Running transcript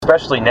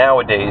especially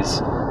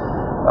nowadays,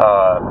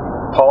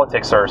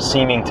 politics are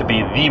seeming to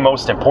be the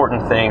most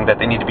important thing, that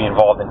they need to be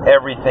involved in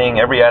everything.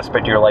 Every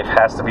aspect of your life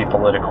has to be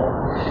political.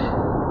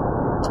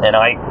 And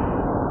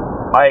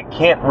I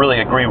can't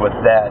really agree with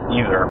that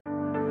either.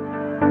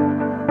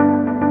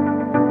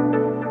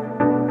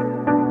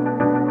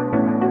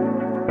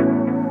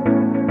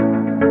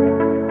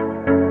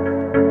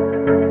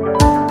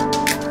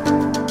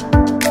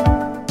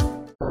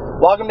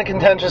 Welcome to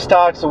Contentious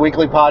Talks, a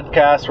weekly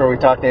podcast where we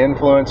talk to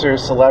influencers,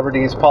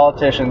 celebrities,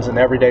 politicians, and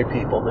everyday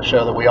people to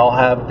show that we all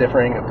have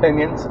differing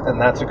opinions,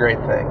 and that's a great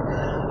thing.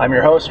 I'm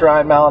your host,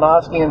 Ryan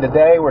Malinowski, and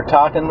today we're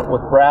talking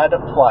with Brad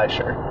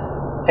Fleischer.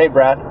 Hey,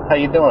 Brad, how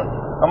you doing?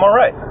 I'm all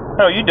right.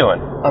 How are you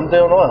doing? I'm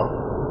doing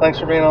well. Thanks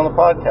for being on the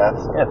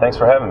podcast. Yeah, thanks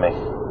for having me.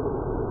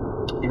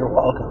 You're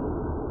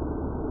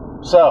welcome.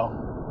 So,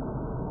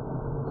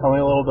 tell me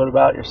a little bit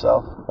about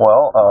yourself.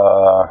 Well,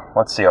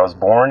 let's see. I was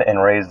born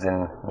and raised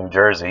in New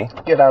Jersey.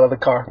 Get out of the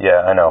car.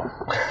 Yeah, I know.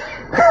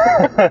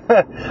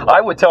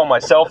 I would tell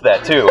myself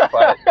that too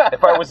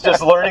if I was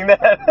just learning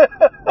that.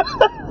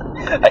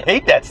 I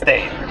hate that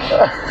state.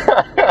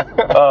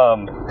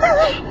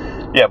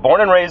 Yeah,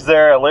 born and raised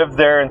there. I lived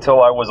there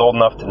until I was old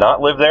enough to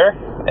not live there,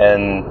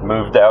 and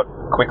moved out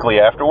quickly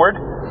afterward.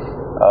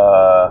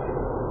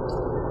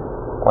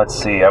 Let's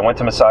see. I went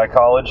to Messiah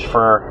College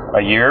for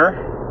a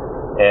year,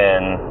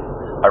 and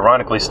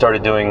ironically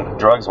started doing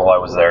drugs while I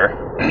was there.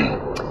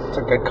 It's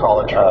a good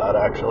college for that,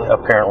 actually.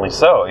 Apparently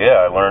so, yeah.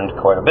 I learned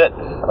quite a bit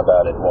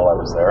about it while I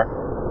was there.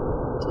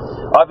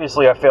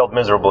 Obviously, I failed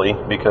miserably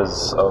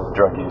because of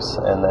drug use,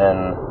 and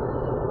then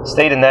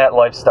stayed in that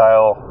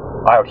lifestyle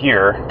out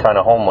here, kind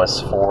of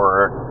homeless,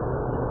 for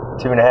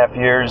 2.5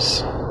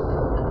 years.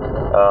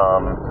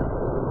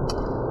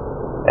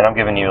 And I'm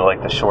giving you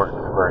like the short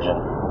version,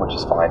 which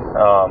is fine.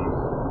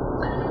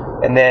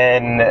 And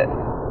then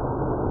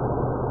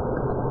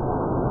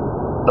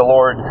the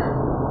Lord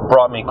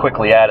brought me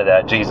quickly out of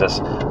that. Jesus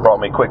brought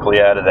me quickly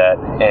out of that,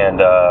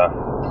 and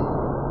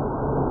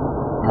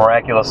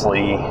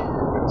miraculously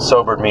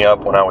sobered me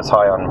up when I was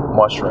high on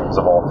mushrooms,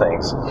 of all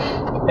things.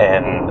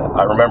 And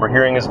I remember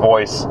hearing His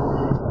voice,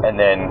 and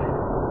then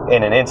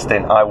in an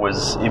instant I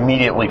was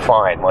immediately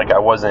fine. Like I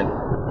wasn't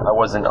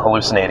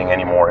hallucinating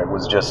anymore. It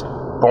was just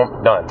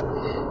boom, done.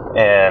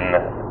 And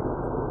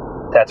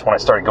that's when I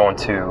started going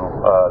to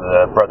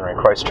the Brethren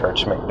in Christ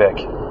Church,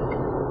 McVick,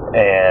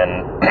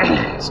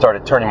 and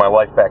started turning my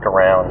life back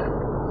around.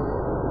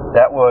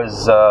 That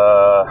was,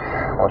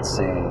 let's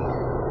see,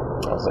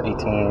 I was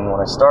 18 when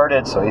I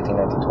started, so 18,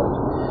 19, 20.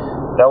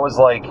 That was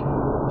like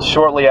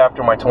shortly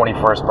after my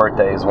 21st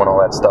birthday is when all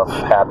that stuff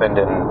happened,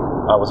 and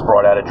I was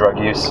brought out of drug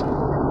use.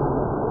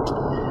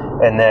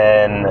 And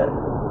then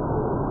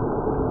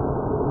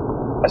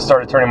I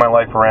started turning my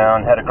life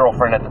around, had a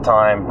girlfriend at the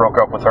time, broke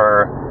up with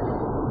her,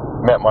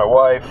 met my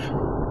wife.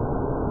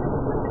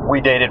 We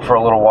dated for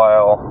a little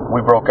while.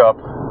 We broke up.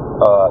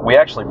 We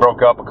actually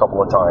broke up a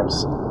couple of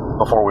times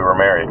before we were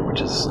married, which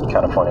is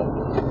kind of funny.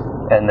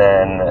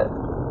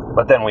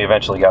 But then we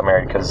eventually got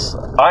married, because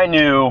I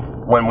knew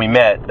when we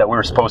met that we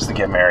were supposed to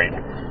get married.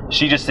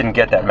 She just didn't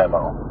get that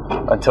memo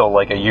until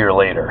like a year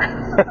later.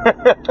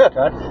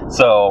 Okay.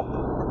 So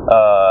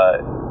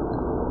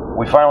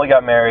we finally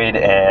got married,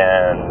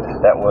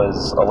 and that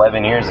was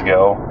 11 years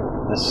ago,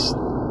 this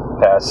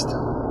past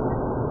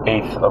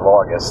 8th of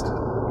August.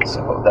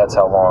 So that's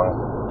how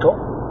long. Cool.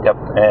 Yep.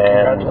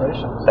 And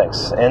congratulations.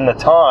 Thanks. In the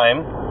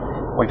time,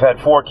 we've had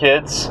 4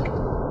 kids.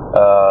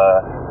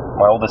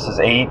 My oldest is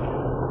 8,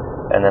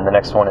 and then the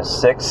next one is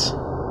 6.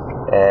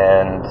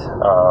 And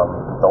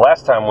the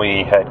last time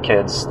we had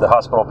kids, the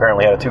hospital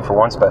apparently had a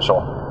 2-for-1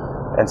 special,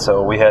 and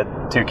so we had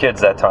 2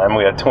 kids that time.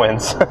 We had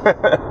twins,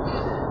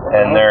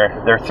 and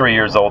they're 3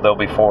 years old. They'll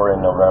be 4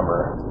 in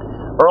November.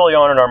 Early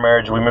on in our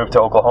marriage, we moved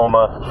to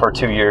Oklahoma for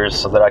 2 years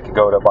so that I could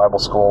go to Bible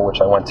school,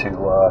 which I went to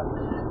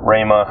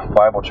Rhema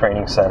Bible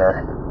Training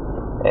Center,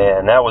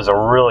 and that was a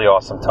really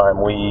awesome time.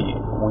 We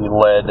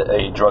led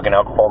a drug and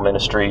alcohol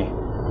ministry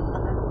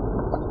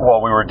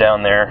while we were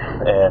down there,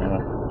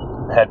 and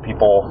had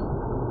people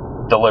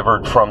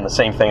delivered from the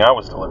same thing I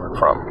was delivered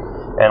from,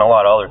 and a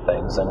lot of other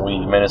things. And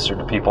we ministered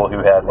to people who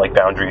had like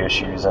boundary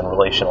issues and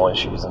relational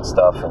issues and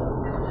stuff, and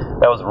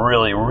that was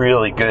really,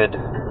 really good,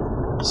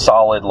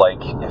 solid,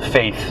 like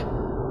faith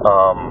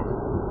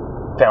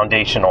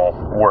foundational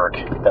work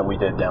that we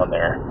did down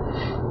there.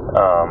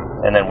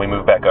 And then we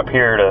moved back up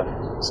here to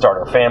start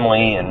our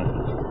family,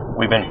 and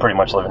we've been pretty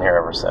much living here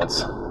ever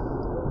since.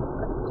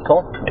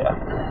 Cool. Yeah.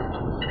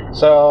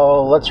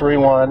 So let's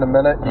rewind a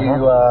minute.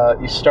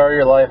 You start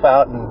your life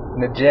out in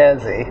New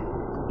Jersey.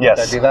 Yes.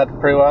 Did I do that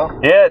pretty well?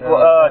 Yeah.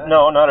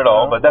 No, not at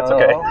all. But that's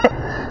okay.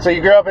 So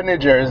you grew up in New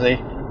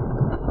Jersey.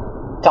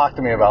 Talk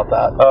to me about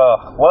that.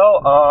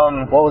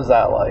 What was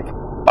that like?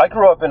 I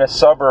grew up in a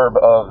suburb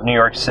of New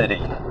York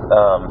City.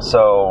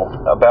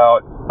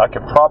 I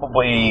could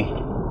probably,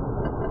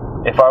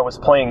 if I was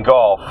playing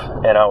golf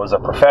and I was a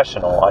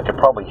professional, I could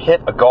probably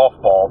hit a golf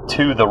ball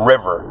to the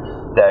river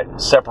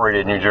that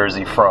separated New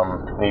Jersey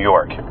from New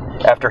York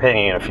after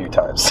hitting it a few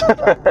times.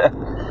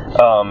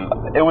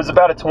 It was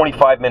about a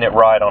 25-minute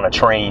ride on a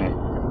train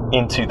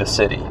into the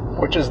city.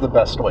 Which is the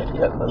best way to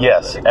get into the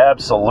Yes, city.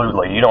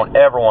 absolutely. You don't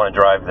ever want to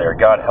drive there.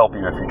 God help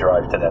you if you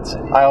drive to that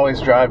city. I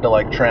always drive to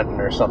like Trenton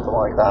or something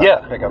like that. Yeah.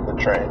 To pick up the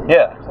train.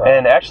 Yeah, So-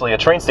 and actually a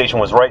train station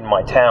was right in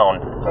my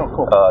town. Oh,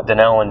 cool.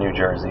 Denellen, New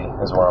Jersey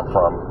is where I'm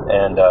from.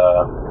 And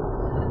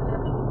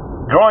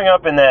growing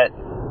up in that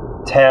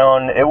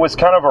town, it was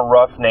kind of a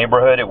rough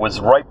neighborhood. It was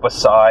right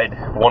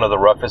beside one of the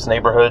roughest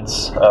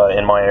neighborhoods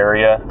in my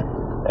area.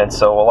 And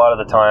so a lot of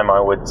the time I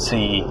would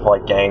see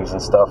like gangs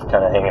and stuff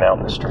kind of hanging out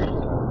in the street.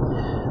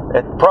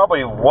 It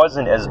probably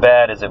wasn't as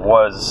bad as it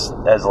was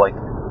as like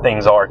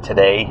things are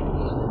today,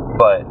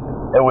 but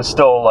it was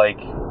still like,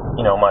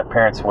 you know, my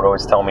parents would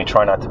always tell me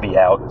try not to be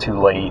out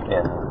too late.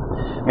 And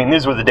I mean,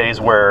 these were the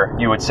days where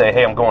you would say,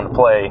 hey, I'm going to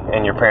play,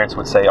 and your parents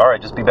would say, all right,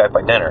 just be back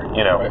by dinner,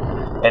 you know.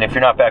 Right. And if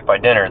you're not back by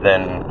dinner,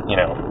 then, you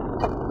know.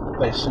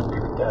 They assumed you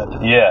were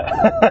dead.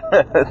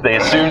 Yeah. They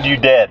assumed you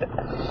dead.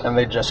 And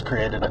they just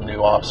created a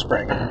new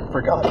offspring and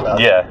forgot about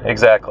it. Yeah,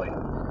 exactly.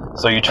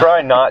 So you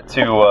try not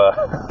to...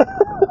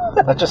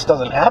 That just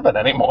doesn't happen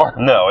anymore.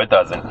 No, it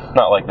doesn't.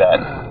 Not like that.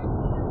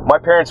 My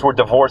parents were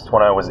divorced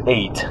when I was 8.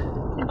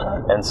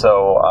 Okay. And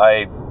so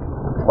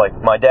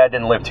my dad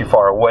didn't live too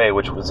far away,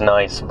 which was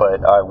nice,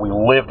 but we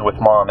lived with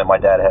Mom, and my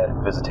dad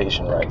had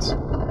visitation rights.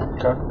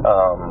 Okay.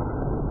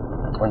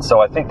 And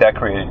so I think that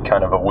created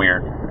kind of a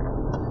weird...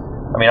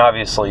 I mean,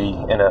 obviously,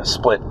 in a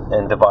split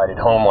and divided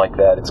home like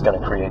that, it's going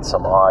to create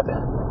some odd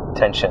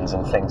tensions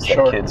and things that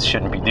Sure. kids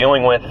shouldn't be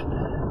dealing with,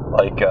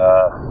 like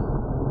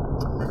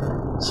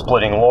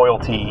splitting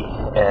loyalty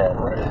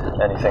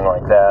and anything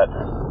like that.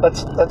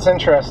 That's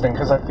interesting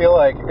because I feel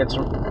like it's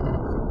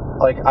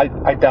like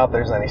I doubt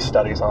there's any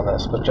studies on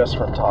this, but just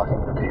from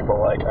talking to people,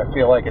 like I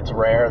feel like it's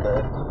rare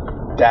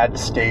that dad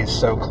stays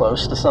so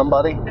close to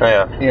somebody.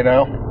 Yeah. You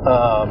know,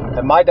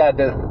 and my dad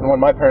did when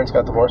my parents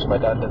got divorced. My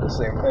dad did the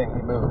same thing.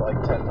 He moved like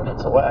 10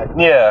 minutes away.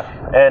 Yeah,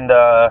 and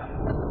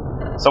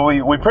so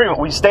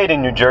we stayed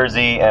in New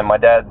Jersey, and my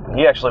dad,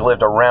 he actually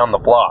lived around the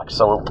block,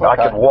 so I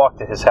Okay. could walk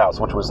to his house,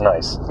 which was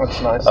nice. That's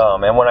nice.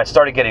 And when I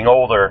started getting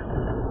older,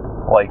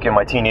 like in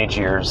my teenage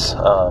years,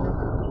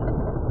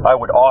 I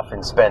would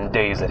often spend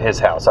days at his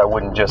house. I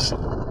wouldn't just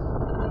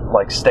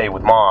like stay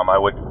with Mom. I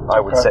would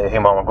Okay. say, hey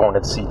Mom, I'm going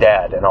to see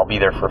Dad, and I'll be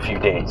there for a few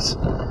days.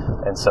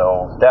 And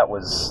so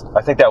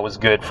I think that was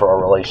good for our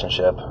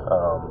relationship.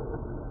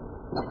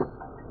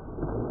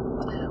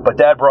 But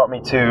Dad brought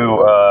me to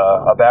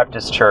a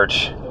Baptist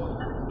church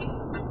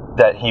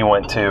that he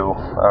went to,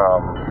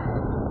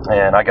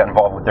 and I got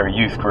involved with their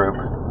youth group,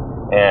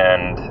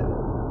 and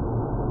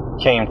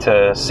came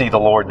to see the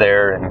Lord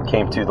there, and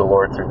came to the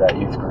Lord through that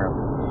youth group.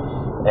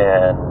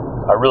 And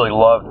I really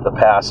loved the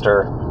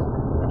pastor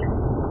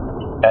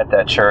at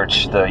that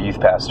church, the youth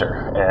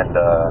pastor, and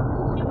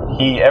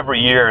he every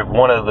year,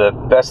 one of the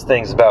best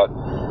things about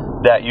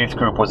that youth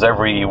group was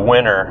every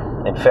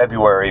winter in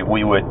February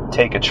we would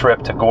take a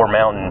trip to Gore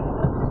Mountain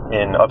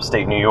in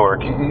upstate New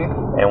York,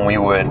 Mm-hmm. and we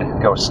would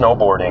go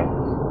snowboarding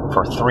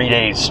for 3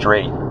 days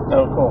straight.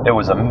 Oh, cool. It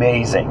was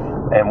amazing,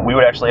 and we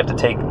would actually have to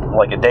take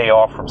like a day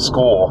off from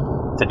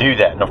school to do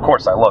that. And of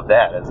course I loved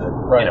that as a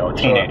Right, a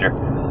teenager.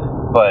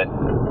 But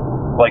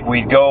like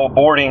we'd go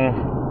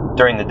boarding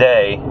during the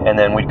day, and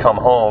then we'd come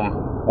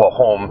home, well,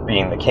 home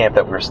being the camp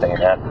that we were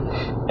staying at,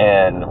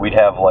 and we'd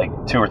have like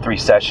 2 or 3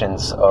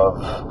 sessions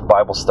of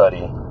Bible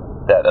study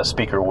that a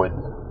speaker would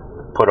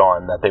put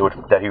on that he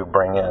would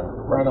bring in.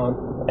 Right on.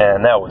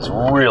 And that was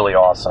really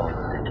awesome.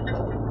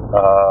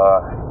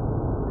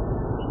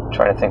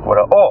 Trying to think what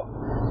else.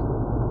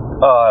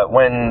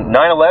 When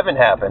 9/11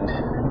 happened,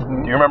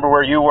 do you remember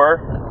where you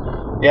were?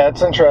 Yeah,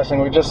 it's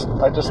interesting. I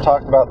just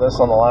talked about this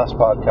on the last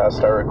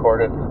podcast I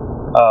recorded.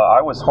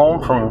 I was home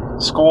from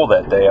school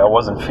that day. I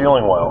wasn't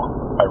feeling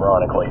well,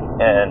 ironically.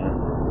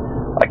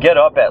 And I get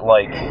up at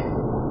like,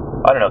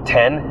 I don't know,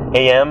 10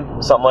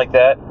 a.m., something like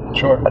that.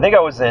 Sure. I think I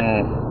was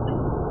in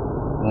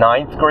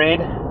 9th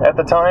grade at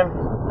the time.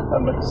 That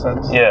makes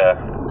sense. Yeah,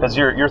 because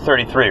you're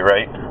 33,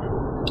 right?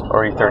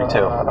 Or are you 32?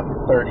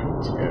 I'm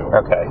 32.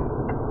 Okay.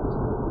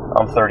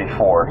 I'm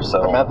 34,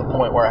 so... I'm at the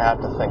point where I have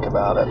to think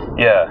about it.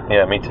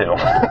 Yeah, me too.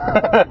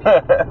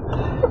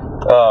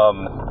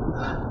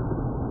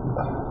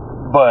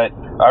 But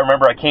I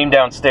remember I came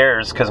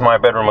downstairs because my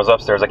bedroom was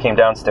upstairs. I came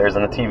downstairs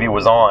and the TV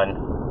was on,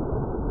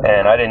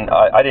 and I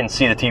didn't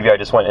see the TV. I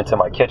just went into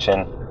my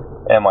kitchen,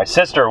 and my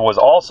sister was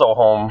also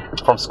home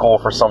from school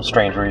for some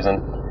strange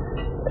reason,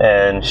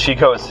 and she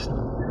goes,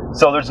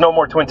 "So there's no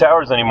more Twin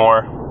Towers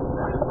anymore?"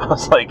 I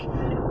was like,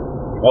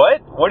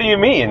 "What? What do you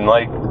mean?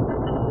 Like,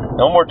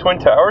 no more Twin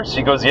Towers?"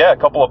 She goes, "Yeah, a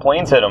couple of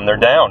planes hit them. They're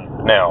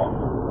down now."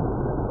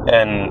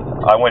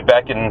 And I went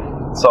back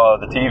and saw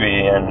the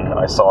TV, and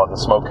I saw the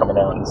smoke coming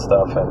out and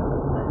stuff, and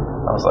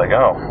I was like,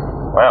 oh,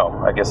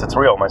 wow, I guess it's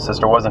real. My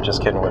sister wasn't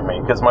just kidding with me,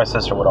 because my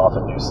sister would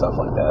often do stuff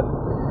like that.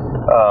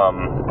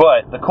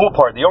 But the cool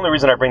part, the only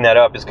reason I bring that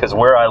up is because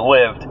where I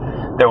lived,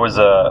 there was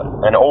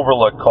an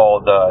overlook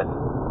called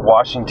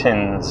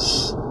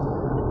Washington's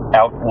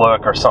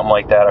Outlook or something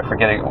like that. I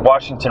forget it.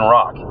 Washington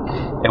Rock.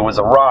 it was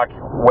a rock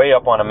way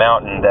up on a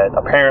mountain that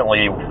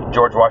apparently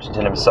George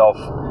Washington himself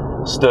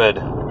stood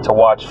to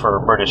watch for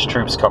British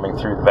troops coming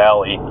through the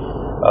valley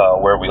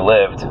where we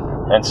lived.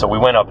 And so we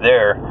went up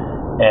there,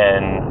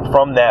 and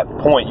from that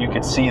point you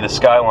could see the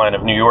skyline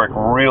of New York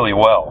really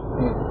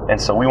well. And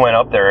so we went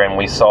up there and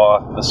we saw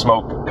the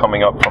smoke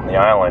coming up from the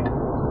island.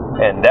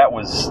 And it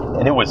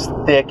was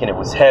thick and it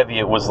was heavy.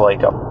 It was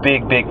like a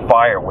big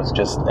fire was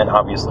just, and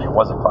obviously it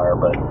wasn't fire,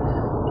 but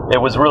it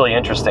was really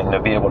interesting to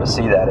be able to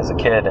see that as a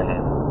kid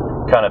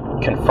and kind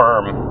of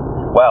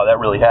confirm, wow, that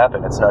really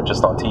happened. It's not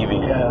just on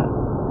TV. Yeah.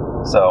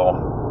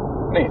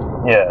 So, neat.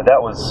 Yeah,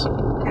 that was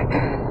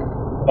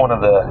one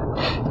of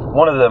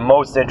the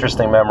most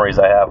interesting memories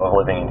I have of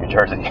living in New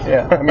Jersey.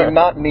 Yeah, I mean,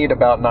 not neat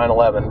about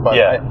 9/11, but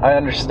yeah. I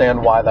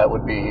understand why that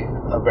would be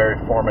a very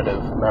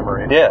formative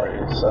memory for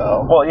you.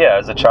 So. Well, yeah,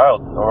 as a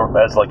child or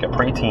as like a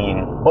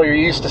preteen. Well, you're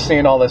used to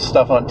seeing all this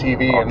stuff on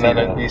TV,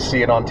 then you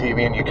see it on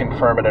TV and you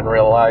confirm it in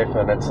real life,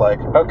 and it's like,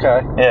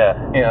 okay.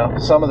 Yeah. You know,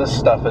 some of this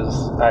stuff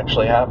is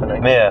actually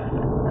happening. Yeah.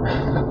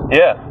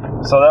 Yeah.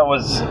 So that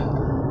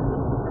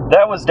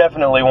was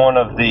definitely one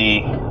of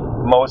the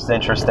most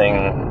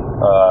interesting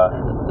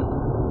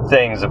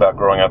things about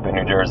growing up in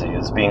New Jersey,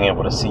 is being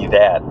able to see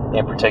that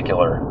in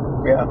particular.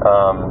 Yeah.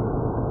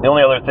 The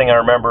only other thing I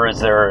remember is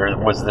there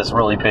was this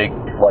really big,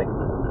 like,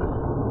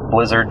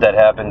 blizzard that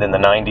happened in the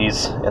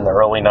 90s, in the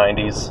early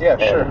 90s. Yeah,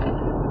 sure.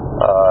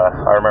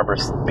 I remember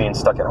being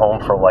stuck at home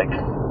for like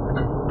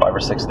 5 or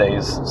 6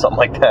 days, something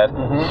like that,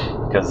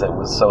 because it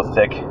was so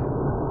thick.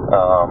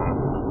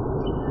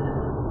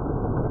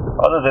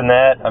 Other than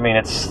that, I mean,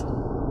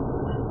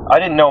 I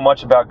didn't know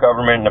much about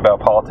government and about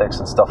politics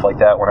and stuff like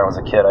that when I was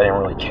a kid. I didn't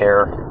really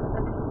care.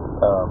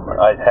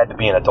 I had to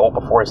be an adult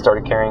before I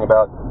started caring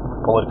about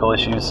political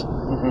issues.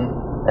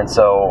 And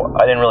so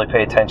I didn't really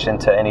pay attention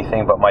to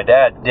anything, but my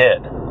dad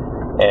did.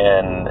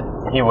 And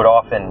he would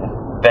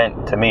often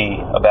vent to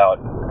me about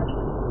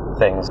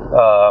things.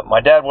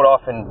 My dad would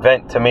often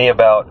vent to me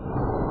about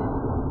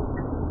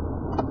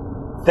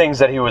things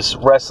that he was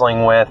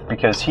wrestling with,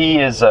 because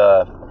he's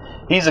a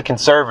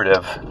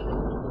conservative,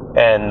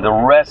 and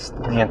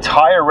the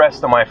entire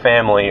rest of my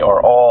family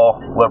are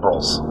all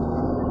liberals.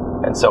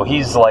 And so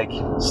he's like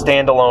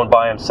standalone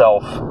by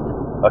himself,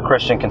 a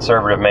Christian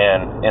conservative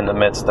man in the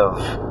midst of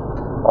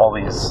all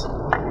these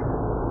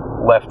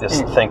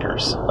leftist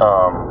thinkers.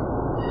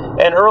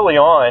 And early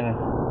on,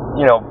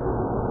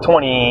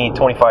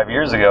 25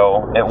 years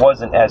ago, it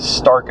wasn't as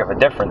stark of a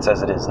difference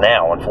as it is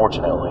now,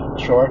 unfortunately.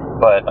 Sure.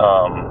 But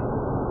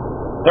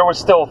there was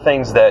still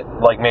things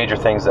major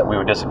things that we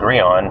would disagree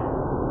on.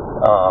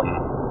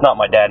 Not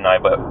my dad and I,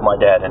 but my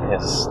dad and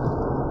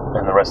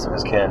the rest of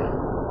his kin.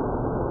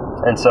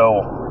 And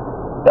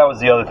so that was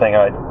the other thing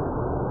I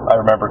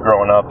remember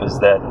growing up, is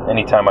that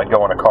anytime I'd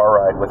go on a car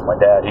ride with my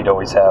dad, he'd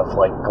always have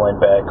like Glenn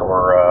Beck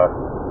or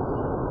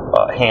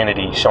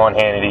Sean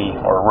Hannity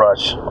or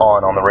Rush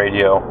on the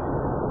radio,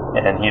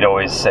 and he'd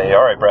always say,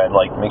 "All right, Brad,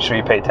 like, make sure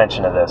you pay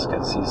attention to this,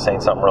 because he's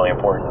saying something really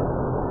important."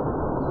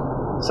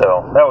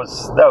 So that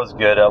was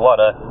good. A lot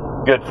of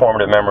good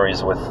formative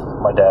memories with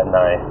my dad and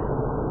I,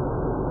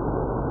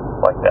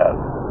 like that.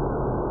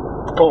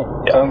 Cool.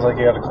 Yeah. Sounds like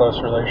you had a close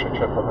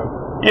relationship with him.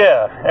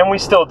 Yeah, and we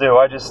still do.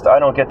 I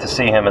don't get to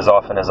see him as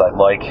often as I'd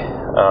like.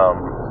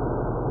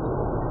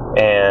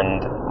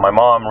 And my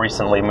mom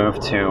recently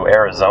moved to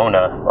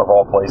Arizona, of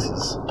all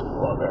places.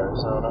 Love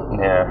Arizona.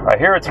 Yeah, I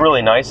hear it's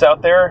really nice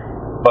out there,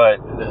 but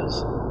it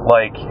is.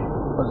 Like,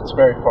 but it's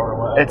very far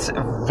away. It's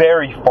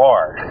very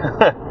far.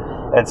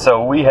 And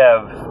so we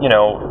have,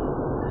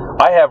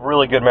 I have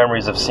really good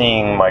memories of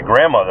seeing my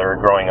grandmother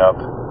growing up,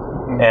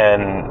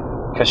 and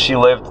because she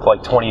lived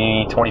like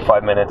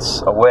 20-25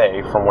 minutes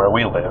away from where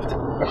we lived.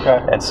 Okay.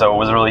 And so it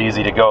was really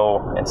easy to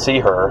go and see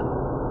her.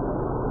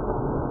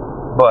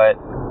 But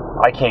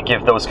I can't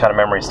give those kind of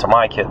memories to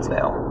my kids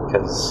now,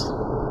 because,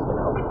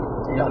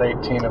 you got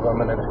 18 of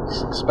them, and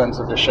it's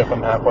expensive to ship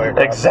them halfway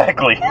across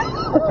exactly.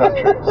 the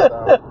country.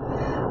 So.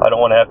 I don't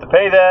want to have to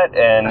pay that,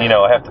 and,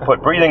 I have to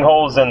put breathing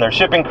holes in their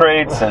shipping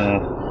crates,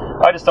 and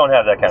I just don't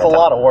have that kind of time. It's a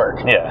lot of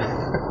work.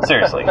 Yeah,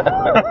 seriously.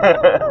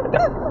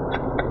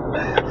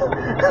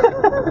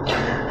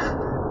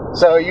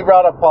 So you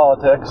brought up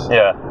politics.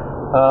 Yeah.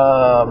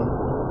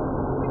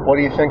 What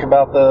do you think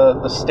about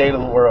the state of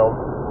the world?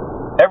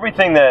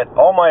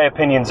 All my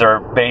opinions are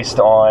based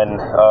on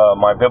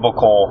my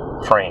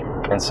biblical frame.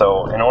 And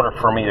so in order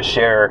for me to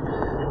share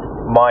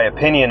my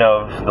opinion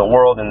of the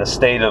world and the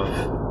state of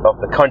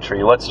the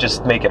country, let's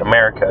just make it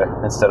America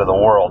instead of the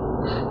world.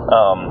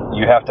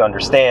 You have to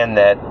understand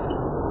that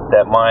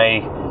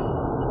my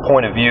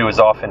point of view is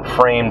often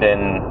framed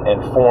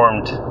and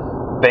formed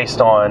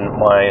based on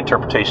my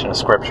interpretation of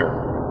Scripture.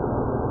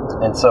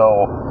 And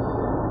so,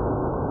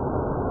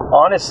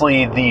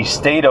 honestly, the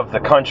state of the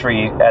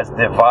country, as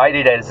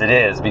divided as it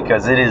is,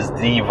 because it is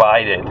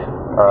divided,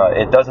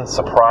 it doesn't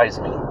surprise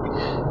me.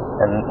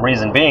 And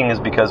reason being is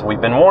because we've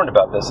been warned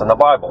about this in the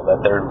Bible,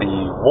 that there would be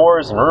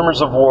wars and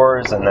rumors of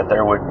wars, and that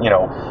there would,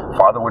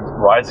 father would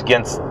rise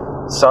against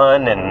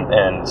son,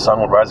 and son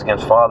would rise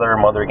against father,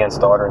 mother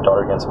against daughter, and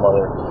daughter against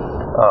mother.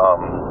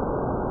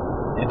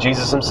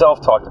 Jesus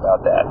himself talked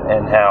about that,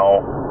 and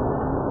how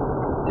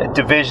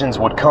divisions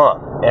would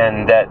come,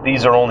 and that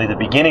these are only the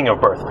beginning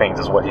of birth pains,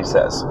 is what he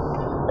says.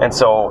 And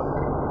so,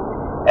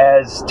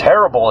 as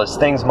terrible as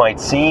things might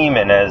seem,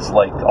 and as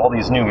like all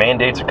these new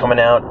mandates are coming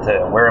out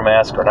to wear a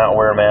mask or not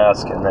wear a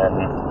mask, and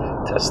then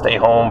to stay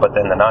home, but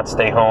then to not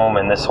stay home,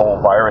 and this whole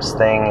virus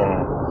thing,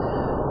 and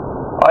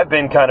I've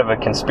been kind of a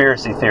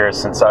conspiracy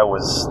theorist since I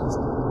was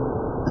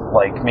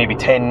like maybe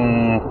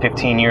 10,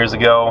 15 years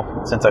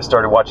ago, since I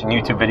started watching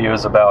YouTube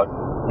videos about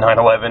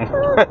 9/11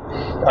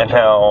 and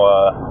how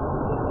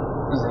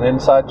it was an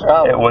inside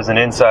job. It was an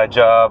inside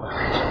job.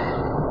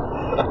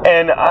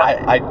 And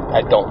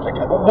I don't think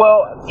I believe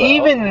well, so.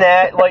 Even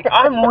that, like,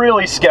 I'm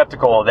really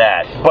skeptical of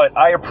that, but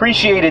I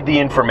appreciated the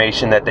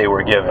information that they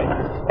were giving,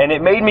 and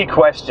it made me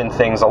question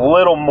things a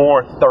little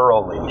more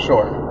thoroughly.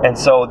 Sure. And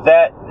so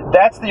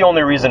that's the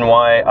only reason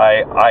why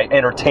I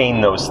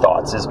entertain those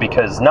thoughts, is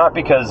not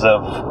because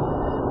of,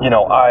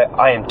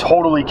 I am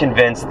totally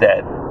convinced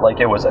that, like,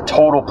 it was a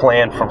total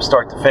plan from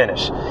start to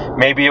finish.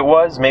 Maybe it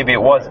was, maybe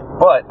it wasn't,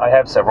 but I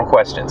have several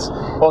questions.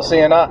 Well, see,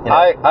 and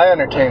I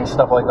entertain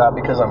stuff like that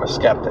because I'm a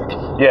skeptic.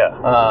 Yeah.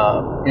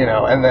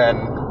 And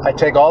then I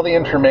take all the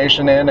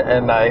information in,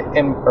 and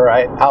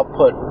I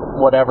output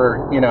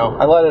whatever,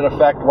 I let it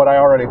affect what I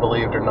already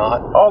believed or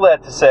not. All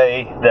that to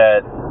say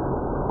that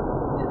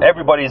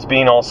everybody's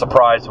being all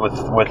surprised with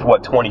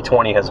what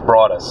 2020 has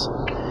brought us.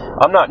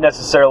 I'm not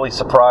necessarily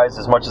surprised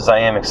as much as I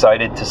am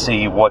excited to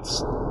see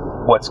what's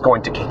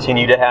going to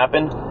continue to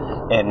happen,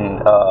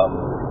 and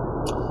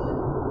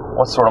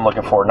what's the word I'm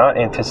looking for? Not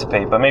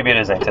anticipate, but maybe it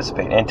is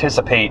anticipate.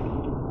 Anticipate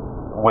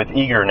with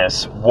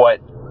eagerness what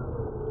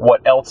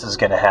else is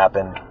going to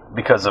happen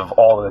because of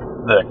all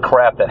the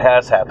crap that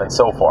has happened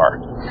so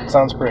far.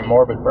 Sounds pretty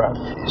morbid, Brad.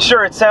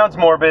 Sure, it sounds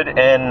morbid,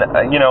 and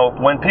when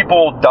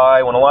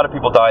a lot of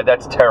people die,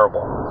 that's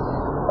terrible.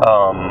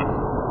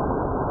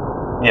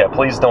 Yeah,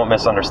 please don't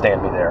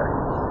misunderstand me there.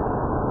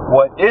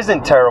 What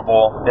isn't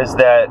terrible is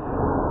that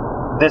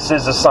this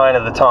is a sign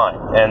of the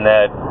time, and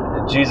that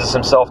Jesus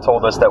himself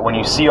told us that when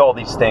you see all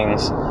these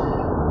things,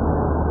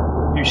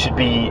 you should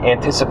be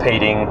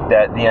anticipating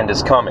that the end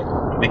is coming,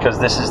 because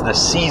this is the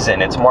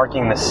season. It's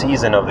marking the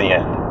season of the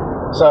end.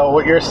 So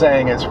what you're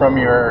saying is, from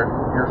your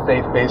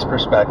faith-based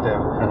perspective,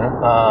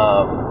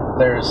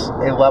 there's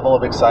a level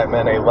of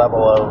excitement, a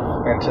level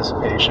of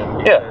anticipation,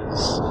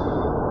 because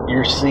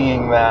you're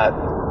seeing that,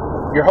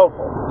 you're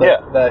hopeful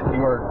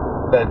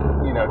that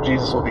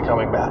Jesus will be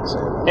coming back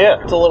soon.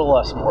 Yeah. It's a little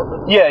less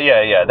morbid.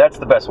 Yeah. That's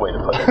the best way to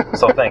put it.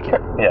 So thank you.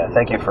 Yeah,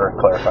 thank you for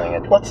clarifying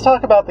it. Let's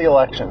talk about the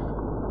election.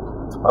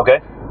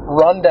 Okay.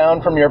 Run down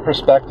from your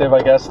perspective,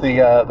 I guess,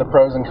 the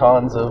pros and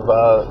cons of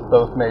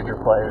both major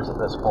players at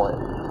this point.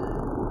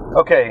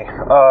 Okay,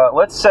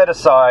 let's set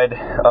aside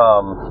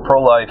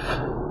pro-life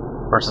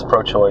versus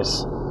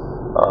pro-choice,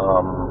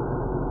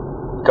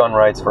 gun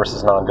rights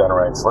versus non-gun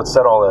rights. Let's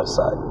set all that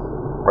aside,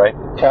 right?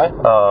 Okay.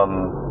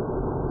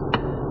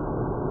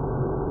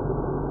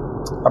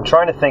 I'm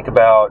trying to think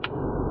about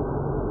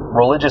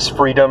religious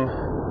freedom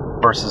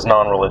versus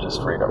non-religious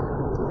freedom.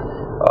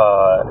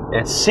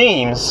 It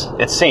seems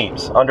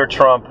under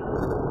Trump,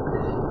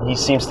 he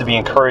seems to be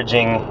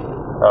encouraging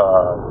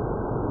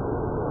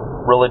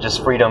religious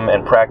freedom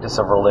and practice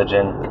of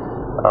religion.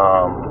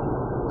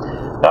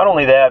 Not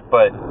only that,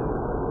 but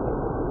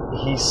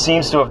he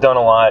seems to have done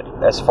a lot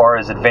as far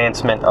as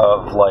advancement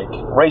of like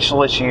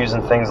racial issues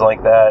and things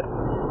like that.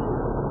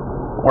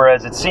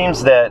 Whereas it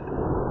seems that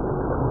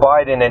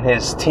Biden and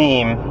his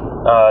team,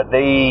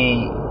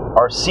 they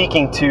are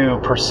seeking to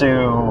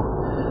pursue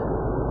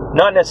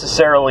not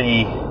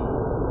necessarily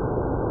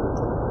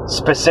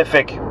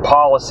specific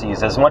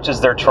policies as much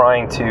as they're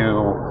trying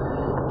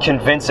to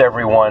convince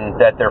everyone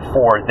that they're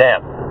for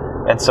them.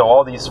 And so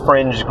all these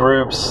fringe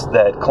groups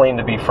that claim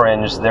to be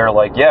fringe, they're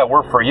like, yeah,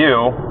 we're for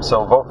you,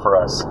 so vote for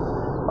us.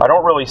 I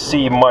don't really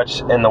see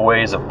much in the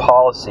ways of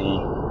policy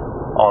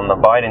on the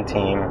Biden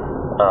team,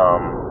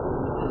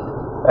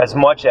 as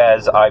much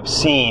as I've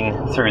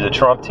seen through the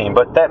Trump team.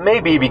 But that may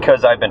be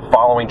because I've been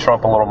following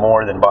Trump a little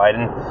more than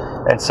Biden,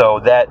 and so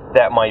that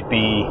might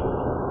be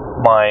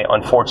my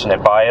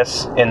unfortunate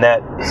bias in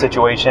that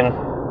situation.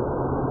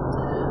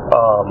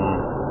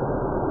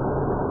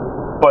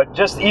 But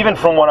just even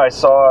from what I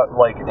saw,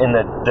 like in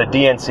the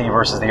DNC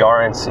versus the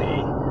RNC,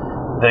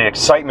 the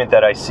excitement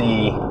that I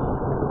see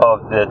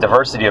of the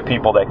diversity of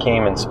people that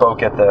came and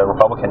spoke at the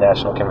Republican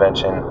National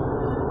Convention,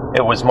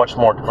 it was much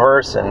more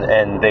diverse,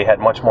 and they had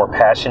much more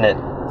passionate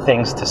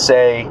things to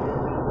say,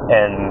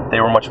 and they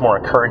were much more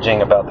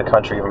encouraging about the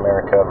country of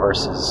America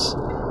versus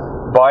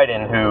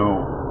Biden,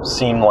 who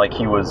seemed like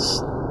he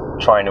was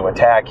trying to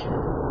attack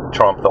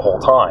Trump the whole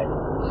time,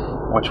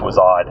 which was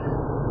odd.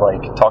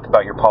 Like, talk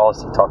about your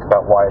policy, talk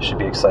about why I should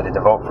be excited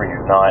to vote for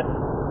you, not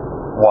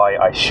why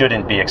I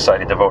shouldn't be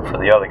excited to vote for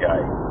the other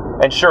guy.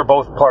 And sure,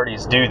 both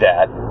parties do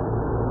that.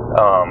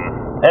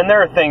 And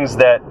there are things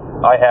that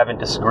I haven't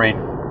disagreed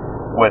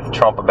with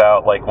Trump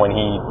about, like when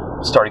he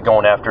started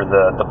going after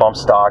the bump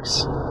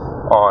stocks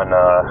on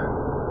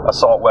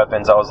assault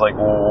weapons, I was like,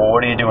 well,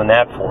 what are you doing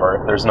that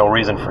for? There's no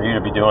reason for you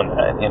to be doing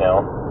that, you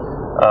know.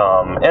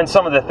 And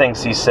some of the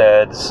things he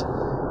says,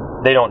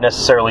 they don't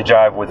necessarily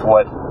jive with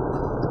what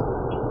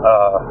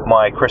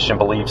my Christian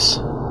beliefs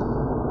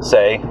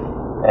say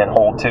and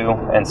hold to.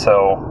 And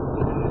so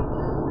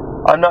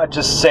I'm not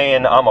just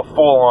saying I'm a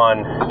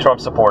full-on Trump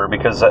supporter,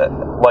 because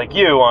like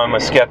you, I'm a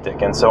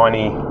skeptic, and so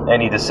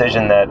any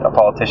decision that a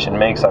politician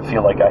makes, I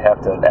feel like I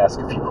have to ask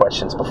a few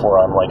questions before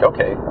I'm like,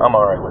 okay, I'm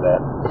all right with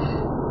that.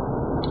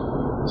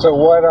 So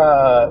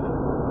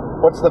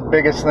what's the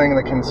biggest thing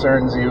that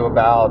concerns you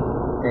about,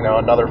 you know,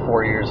 another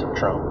 4 years of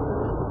Trump?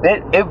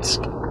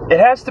 It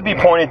has to be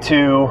pointed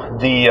to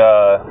the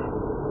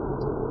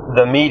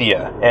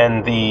media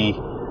and the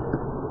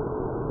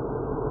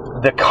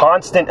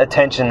constant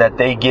attention that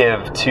they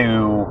give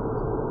to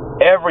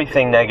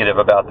everything negative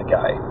about the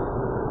guy.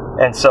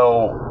 And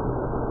so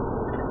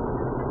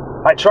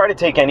I try to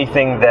take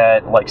anything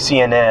that like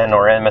CNN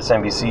or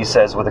MSNBC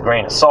says with a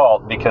grain of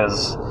salt,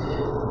 because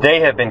they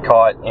have been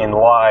caught in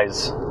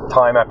lies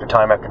time after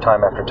time after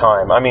time after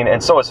time. I mean,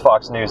 and so is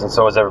Fox News, and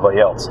so is everybody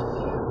else.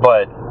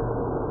 But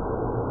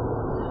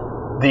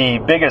the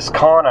biggest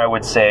con, I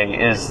would say,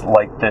 is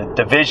like the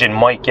division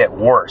might get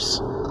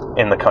worse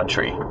in the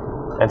country.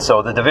 And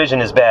so the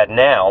division is bad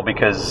now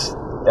because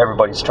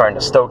everybody's trying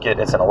to stoke it.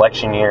 It's an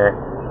election year.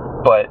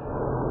 But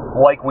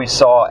like we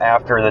saw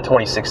after the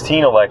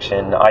 2016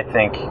 election, I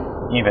think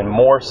even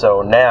more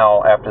so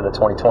now after the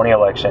 2020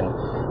 election,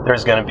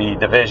 there's going to be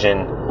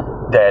division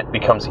that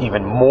becomes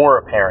even more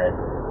apparent,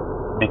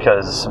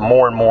 because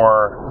more and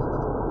more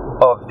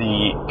of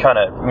the kind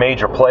of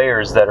major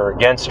players that are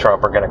against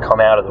Trump are going to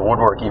come out of the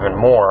woodwork even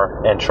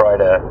more and try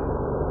to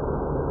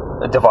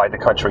divide the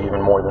country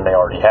even more than they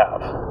already have.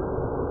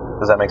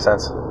 Does that make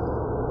sense?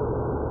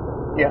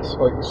 Yes,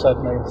 what you said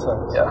made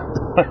sense. Yeah.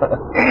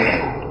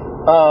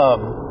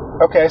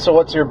 Okay, so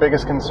what's your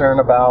biggest concern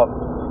about,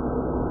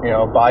 you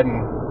know,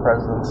 Biden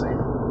presidency?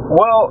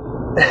 Well,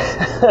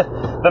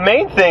 the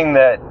main thing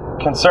that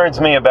concerns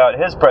me about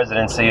his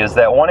presidency is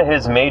that one of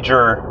his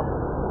major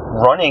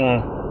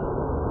running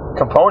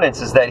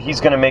components is that he's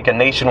going to make a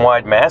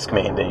nationwide mask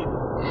mandate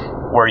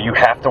where you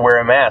have to wear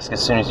a mask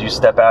as soon as you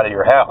step out of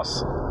your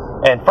house.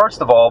 And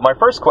first of all, my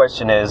first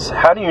question is,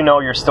 how do you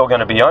know you're still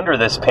going to be under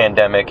this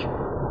pandemic,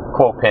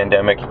 quote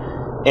pandemic,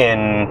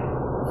 in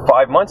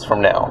 5 months from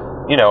now?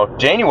 You know,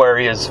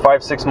 January is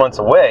 5-6 months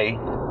away.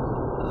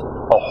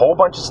 A whole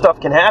bunch of stuff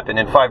can happen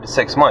in 5 to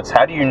 6 months.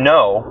 How do you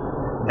know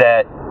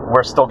that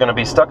we're still going to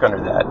be stuck under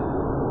that?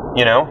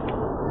 You know?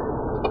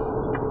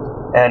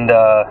 And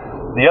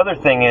the other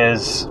thing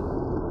is,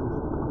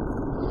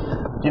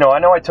 you know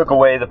I took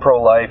away the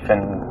pro-life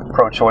and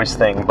pro-choice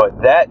thing,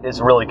 but that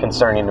is really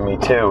concerning to me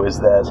too, is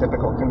that...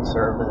 Typical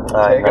conservative.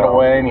 Take it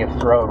away and you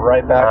throw it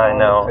right back on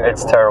the table.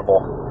 It's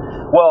terrible.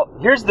 Well,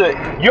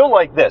 you'll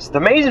like this. The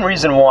main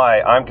reason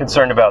why I'm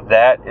concerned about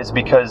that is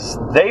because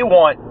they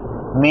want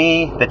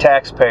me, the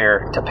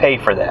taxpayer, to pay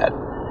for that.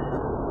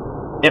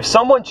 If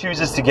someone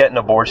chooses to get an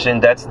abortion,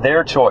 that's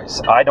their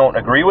choice. I don't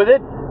agree with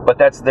it, but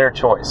that's their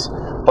choice.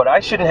 But I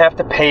shouldn't have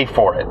to pay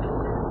for it.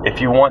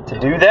 If you want to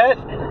do that,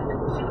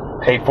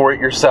 pay for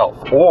it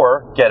yourself,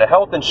 or get a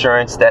health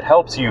insurance that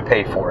helps you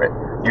pay for it.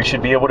 You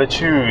should be able to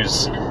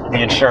choose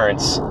the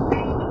insurance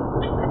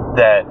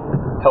that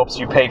helps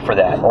you pay for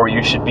that, or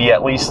you should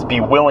at least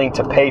be willing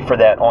to pay for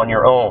that on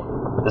your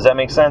own. Does that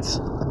make sense?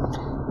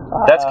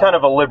 That's kind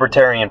of a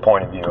libertarian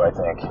point of view, I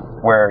think,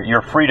 where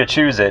you're free to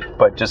choose it,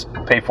 but just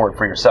pay for it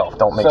for yourself.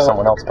 Don't make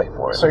someone else pay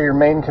for it. So your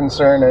main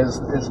concern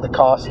is the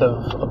cost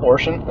of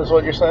abortion, is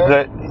what you're saying?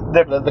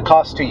 The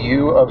cost to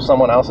you of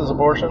someone else's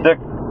abortion?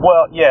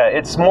 Well, yeah,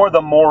 it's more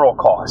the moral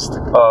cost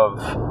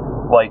of,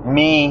 like,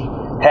 me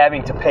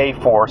having to pay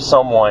for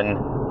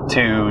someone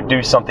to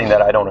do something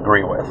that I don't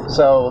agree with.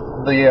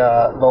 So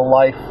the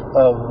life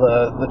of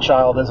the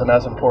child isn't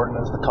as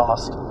important as the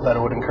cost that it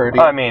would incur to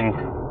you? I mean,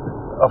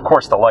 of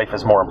course the life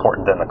is more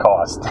important than the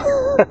cost.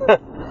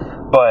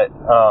 But,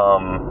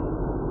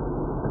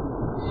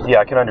 yeah,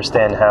 I can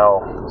understand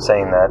how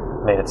saying that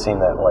made it seem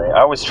that way.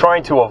 I was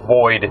trying to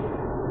avoid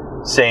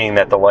saying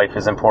that the life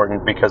is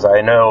important, because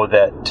I know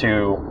that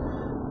to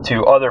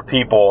other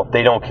people,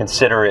 they don't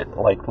consider it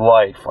like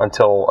life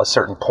until a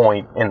certain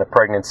point in the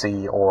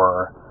pregnancy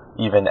or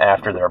even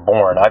after they're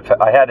born.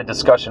 I had a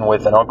discussion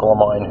with an uncle of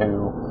mine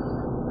who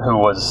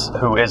is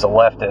a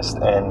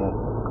leftist, and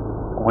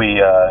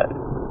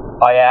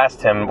I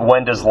asked him,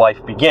 when does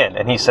life begin?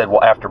 And he said,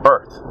 well, after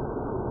birth.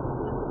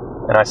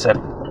 And I said,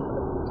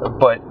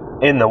 but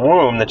in the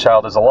womb, the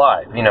child is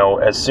alive. You know,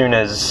 as soon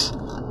as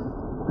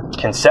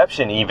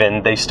conception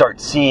even, they start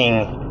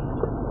seeing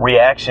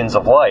reactions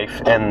of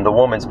life, and the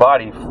woman's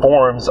body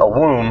forms a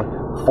womb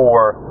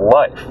for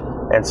life.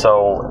 And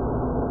so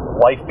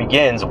life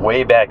begins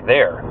way back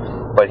there.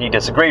 But he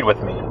disagreed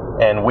with me,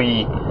 and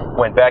we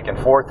went back and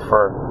forth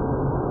for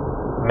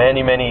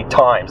many, many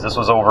times. This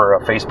was over a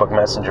Facebook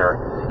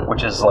Messenger,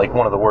 which is like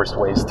one of the worst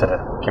ways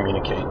to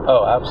communicate.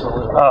 Oh,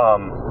 absolutely.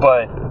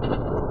 But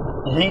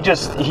he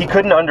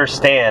couldn't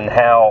understand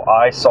how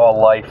I saw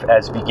life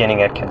as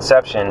beginning at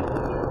conception,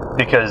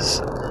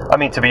 because, I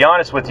mean, to be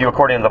honest with you,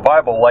 according to the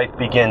Bible, life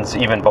begins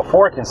even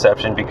before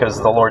conception, because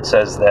the Lord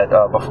says that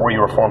before you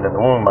were formed in the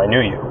womb, I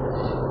knew you.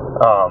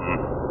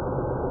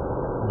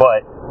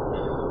 But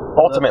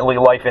ultimately,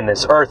 life in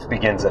this earth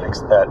begins at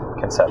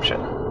conception.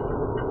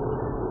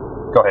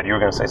 Go ahead, you were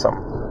going to say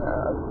something.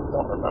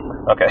 Don't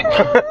remember. Okay.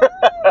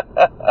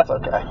 That's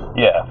okay.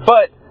 Yeah,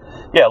 but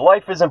yeah,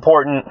 life is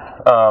important,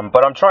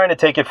 but I'm trying to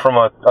take it from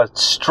a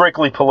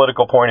strictly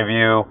political point of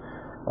view,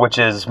 which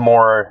is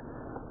more,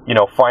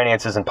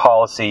 finances and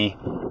policy.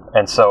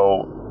 And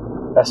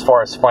so as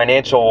far as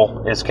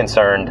financial is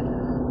concerned,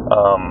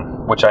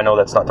 which I know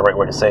that's not the right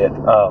way to say it,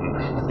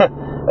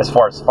 as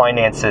far as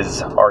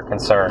finances are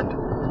concerned,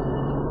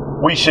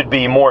 we should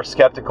be more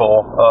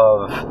skeptical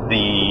of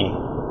the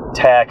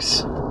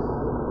tax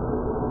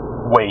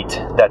weight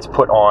that's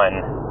put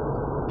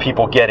on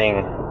people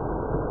getting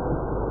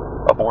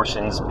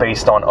abortions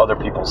based on other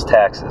people's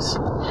taxes.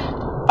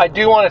 I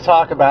do want to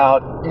talk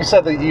about, you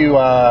said that you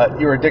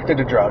were addicted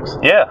to drugs.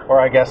 Yeah.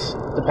 Or I guess,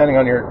 depending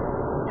on your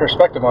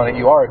perspective on it,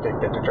 you are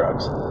addicted to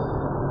drugs.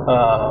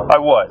 I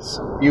was.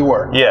 You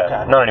were? Yeah,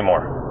 okay. Not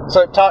anymore.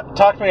 So talk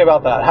to me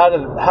about that. How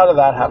did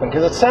that happen?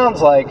 Because it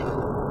sounds like,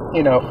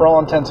 for all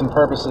intents and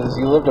purposes,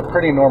 you lived a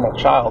pretty normal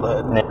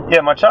childhood. Yeah,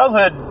 my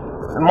childhood,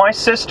 my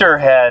sister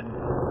had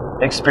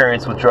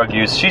experience with drug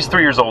use. She's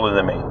 3 years older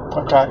than me.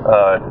 Okay.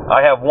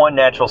 I have one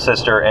natural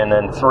sister and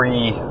then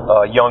 3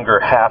 younger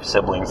half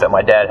siblings that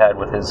my dad had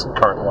with his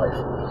current wife.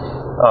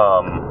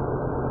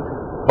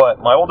 But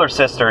my older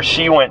sister,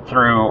 she went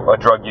through a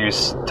drug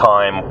use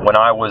time when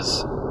I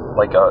was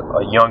like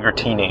a younger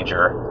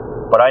teenager,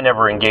 but I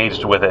never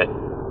engaged with it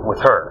with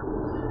her.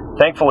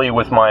 Thankfully,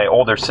 with my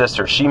older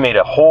sister, she made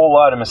a whole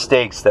lot of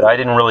mistakes that I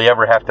didn't really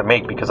ever have to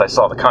make because I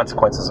saw the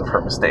consequences of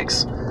her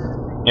mistakes.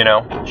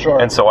 Sure.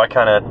 And so I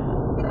kind of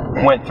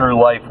went through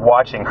life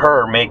watching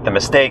her make the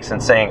mistakes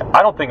and saying,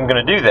 I don't think I'm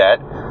going to do that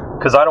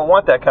because I don't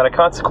want that kind of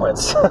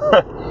consequence.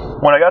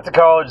 When I got to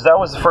college, that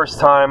was the first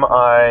time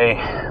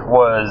I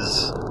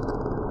was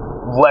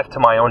left to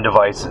my own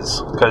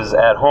devices, because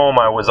at home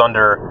I was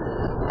under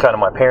kind of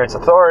my parents'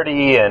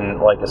 authority,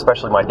 and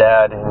especially my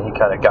dad, and he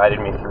kind of guided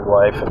me through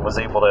life and was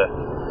able to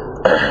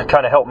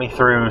kind of help me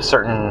through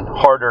certain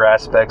harder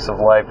aspects of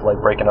life, like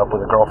breaking up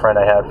with a girlfriend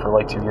I had for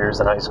 2 years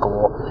in high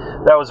school.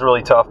 That was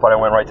really tough, but I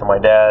went right to my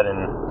dad,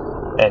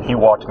 and he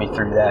walked me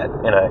through that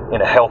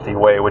in a healthy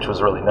way, which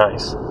was really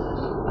nice.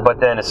 But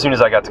then as soon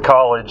as I got to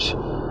college,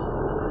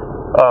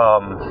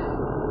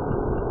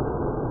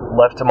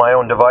 left to my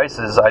own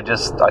devices, I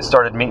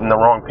started meeting the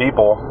wrong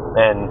people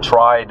and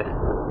tried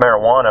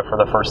marijuana for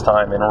the first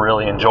time and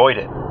really enjoyed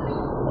it.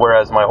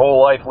 Whereas my whole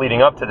life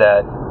leading up to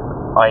that,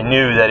 I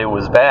knew that it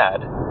was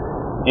bad,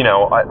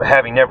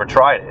 having never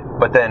tried it.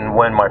 But then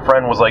when my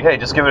friend was like, hey,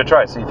 just give it a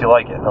try, see if you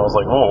like it. And I was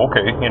like, oh,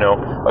 okay,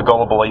 a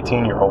gullible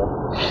 18-year-old.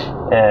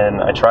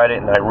 And I tried it,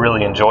 and I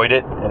really enjoyed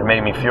it, and it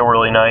made me feel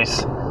really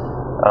nice.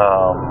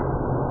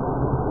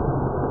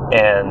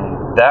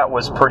 And that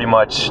was pretty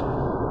much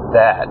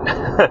that.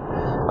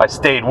 I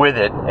stayed with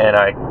it, and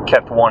I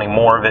kept wanting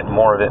more of it, and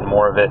more of it, and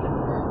more of it.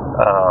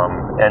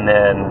 And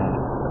then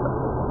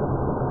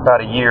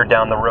about a year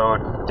down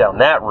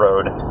that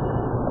road,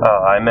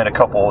 I met a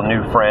couple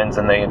new friends,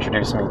 and they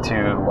introduced me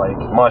to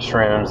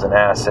mushrooms and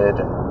acid,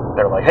 and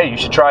they're like, hey, you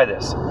should try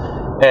this.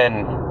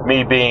 And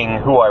me being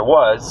who I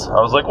was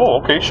like,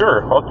 oh, okay,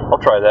 sure, I'll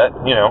try that,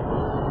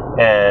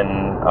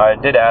 And I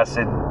did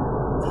acid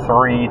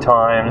 3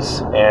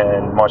 times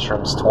and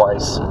mushrooms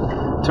twice,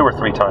 2 or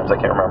 3 times, I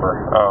can't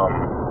remember.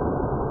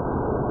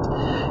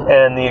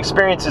 And the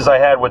experiences I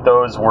had with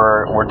those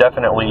were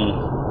definitely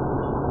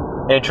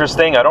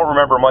interesting. I don't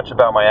remember much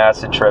about my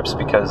acid trips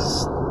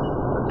because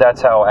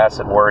that's how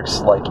acid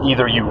works.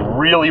 Either you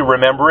really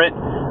remember it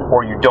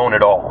or you don't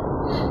at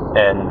all.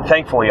 And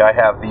thankfully I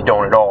have the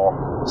don't at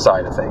all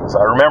side of things.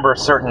 I remember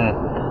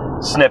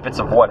certain snippets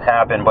of what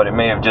happened, but it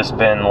may have just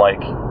been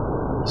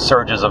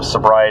surges of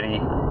sobriety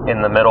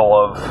in the middle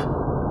of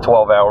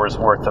 12 hours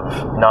worth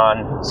of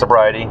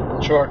non-sobriety.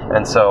 Sure.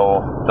 And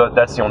so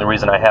that's the only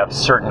reason I have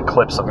certain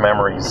clips of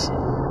memories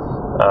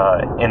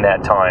in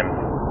that time.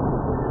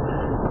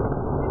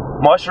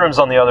 Mushrooms,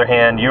 on the other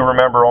hand, you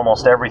remember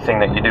almost everything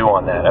that you do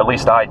on that. At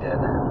least I did.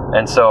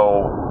 And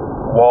so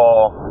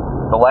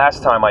while the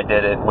last time I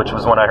did it, which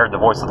was when I heard the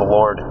voice of the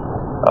Lord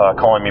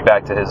calling me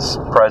back to His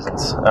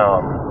presence,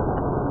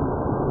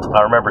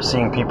 I remember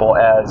seeing people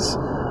as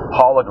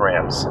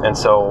holograms. And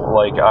so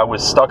I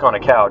was stuck on a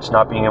couch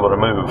not being able to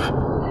move,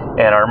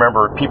 and I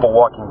remember people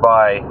walking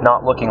by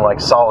not looking like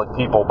solid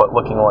people but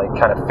looking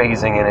kind of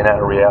phasing in and out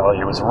of reality.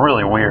 It was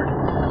really weird.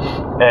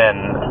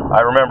 And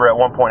I remember at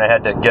one point I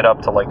had to get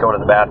up to go to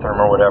the bathroom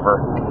or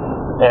whatever,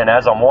 and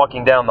as I'm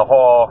walking down the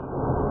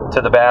hall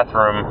to the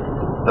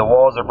bathroom, the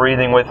walls are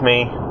breathing with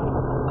me,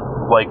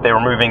 they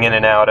were moving in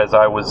and out as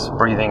I was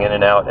breathing in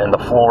and out, and the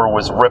floor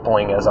was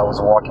rippling as I was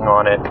walking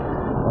on it.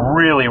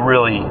 Really,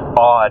 really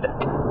odd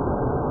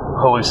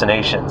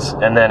hallucinations.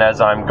 And then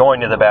as I'm going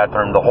to the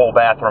bathroom, the whole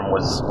bathroom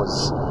was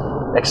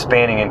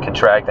expanding and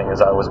contracting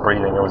as I was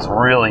breathing. It was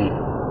really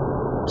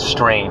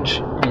strange.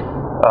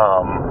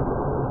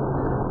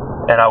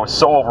 And I was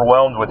so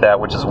overwhelmed with that,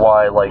 which is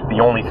why, like, the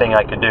only thing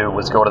I could do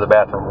was go to the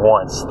bathroom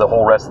once. The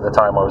whole rest of the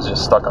time I was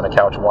just stuck on the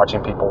couch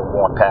watching people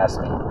walk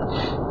past me.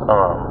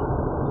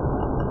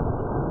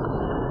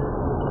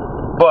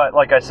 But,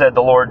 like I said,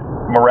 the Lord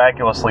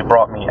miraculously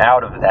brought me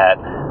out of that,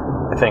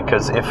 I think,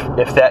 because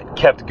if that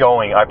kept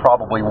going, I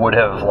probably would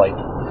have, like,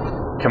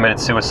 committed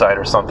suicide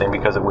or something,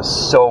 because it was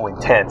so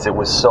intense. It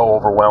was so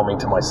overwhelming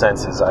to my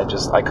senses. I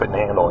couldn't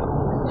handle it.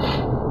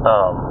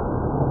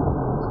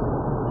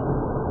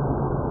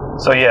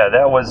 So yeah,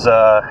 that was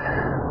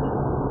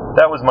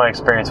my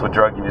experience with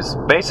drug use.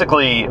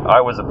 Basically,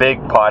 I was a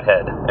big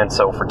pothead, and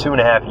so for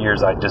 2.5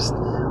 years, I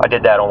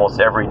did that almost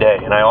every day.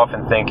 And I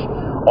often think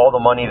all the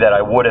money that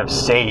I would have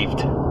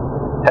saved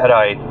had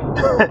I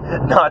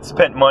not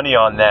spent money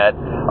on that,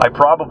 I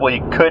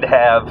probably could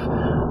have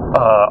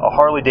a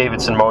Harley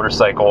Davidson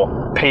motorcycle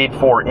paid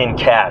for in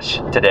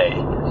cash today.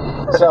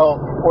 So,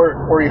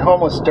 were you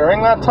homeless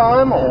during that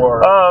time,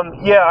 or?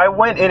 Yeah, I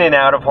went in and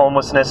out of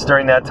homelessness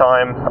during that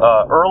time.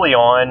 Early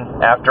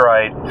on, after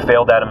I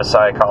failed out of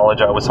Messiah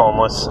College, I was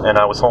homeless, and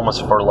I was homeless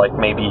for like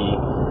maybe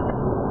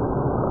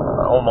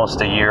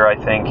almost a year, I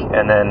think.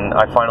 And then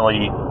I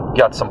finally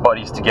got some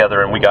buddies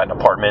together, and we got an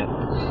apartment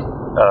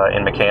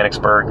in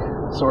Mechanicsburg.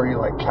 So, were you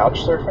like couch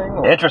surfing?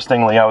 Or?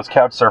 Interestingly, I was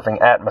couch surfing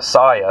at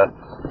Messiah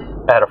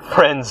at a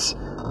friend's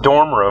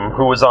dorm room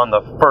who was on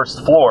the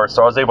first floor,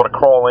 so I was able to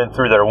crawl in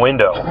through their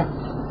window.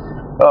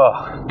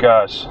 Oh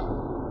gosh,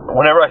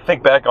 whenever I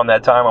think back on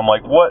that time, I'm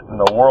like, what in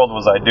the world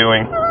was I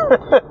doing?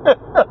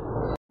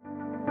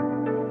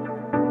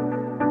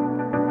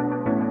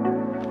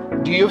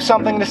 Do you have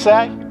something to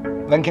say?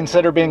 Then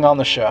consider being on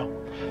the show.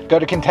 Go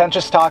to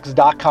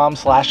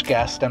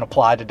contentioustalks.com/guest and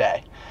apply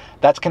today.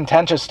 That's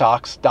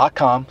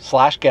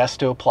contentioustalks.com/guest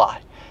to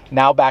apply.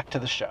 Now back to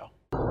the show.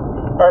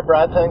 All right,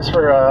 Brad, thanks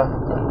for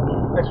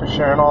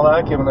sharing all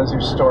that, giving us your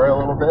story a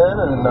little bit,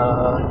 and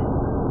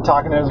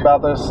talking to us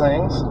about those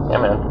things. Yeah,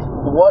 man.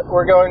 What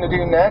we're going to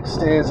do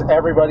next is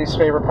everybody's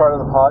favorite part of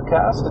the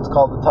podcast. It's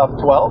called the Tough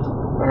 12.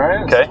 All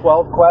right? Okay. It's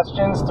 12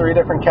 questions, 3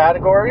 different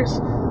categories,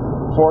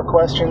 4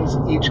 questions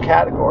each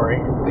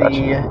category.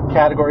 The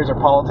categories are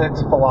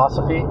politics,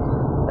 philosophy,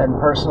 and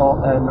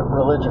personal and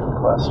religion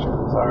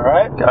questions. All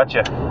right?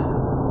 Gotcha.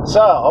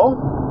 So,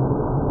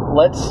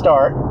 let's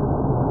start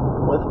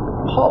with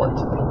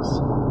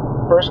politics.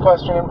 First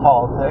question in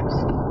politics: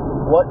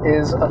 what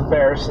is a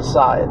fair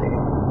society?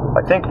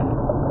 I think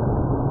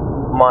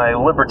my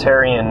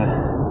libertarian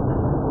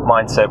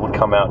mindset would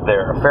come out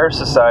there. A fair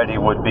society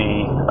would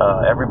be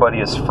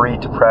everybody is free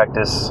to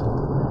practice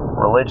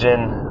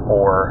religion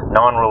or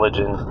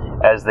non-religion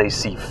as they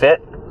see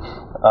fit,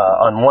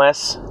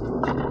 unless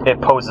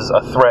it poses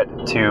a threat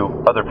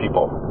to other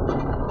people.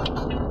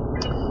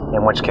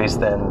 In which case,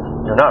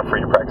 then, you're not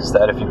free to practice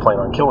that if you plan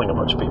on killing a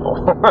bunch of people.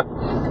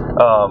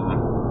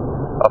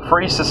 A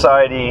free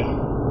society,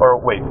 or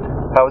wait,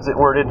 how is it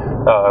worded?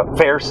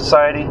 Fair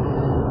society.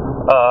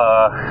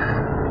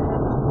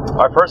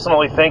 I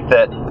personally think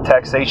that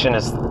taxation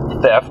is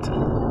theft,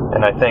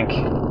 and I think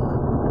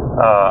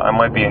I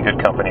might be in good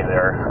company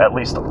there. At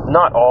least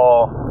not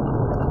all.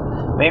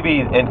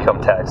 Maybe income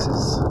tax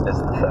is the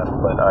theft,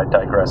 but I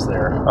digress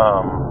there.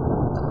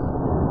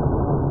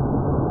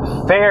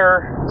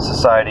 Fair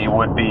society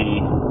would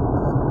be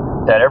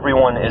that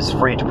everyone is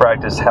free to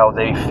practice how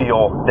they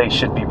feel they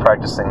should be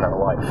practicing their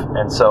life.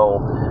 And so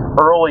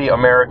early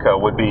America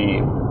would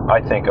be,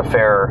 I think, a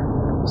fair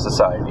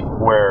society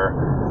where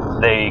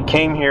they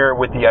came here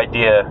with the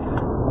idea,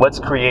 let's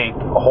create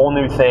a whole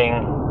new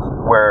thing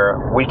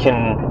where we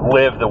can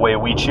live the way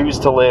we choose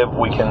to live.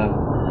 We can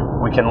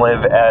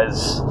live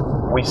as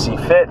we see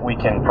fit. We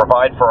can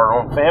provide for our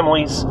own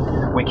families.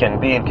 We can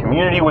be in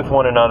community with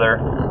one another.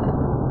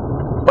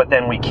 But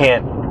then we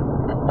can't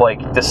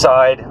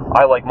decide,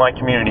 I like my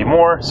community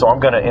more, so I'm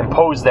going to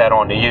impose that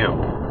onto you,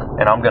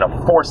 and I'm going to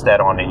force that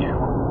onto you.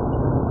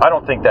 I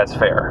don't think that's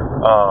fair.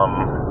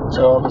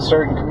 So if a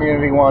certain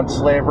community wants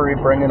slavery,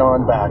 bring it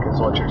on back, is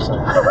what you're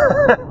saying.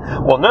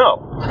 Well,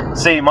 no.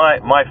 See,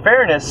 my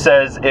fairness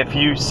says if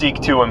you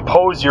seek to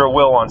impose your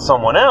will on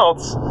someone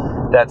else,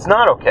 that's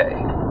not okay,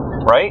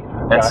 right?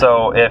 And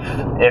so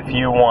if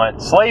you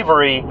want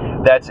slavery,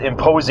 that's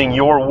imposing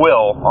your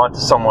will onto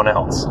someone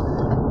else.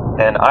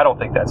 And I don't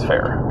think that's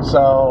fair.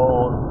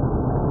 So,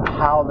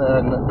 how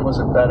then was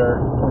it better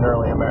in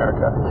early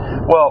America?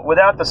 Well,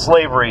 without the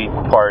slavery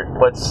part,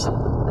 let's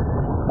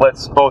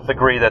both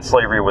agree that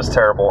slavery was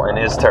terrible and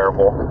is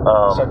terrible.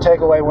 So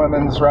take away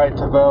women's right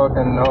to vote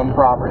and own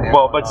property.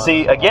 Well, but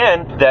see,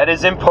 again, that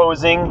is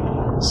imposing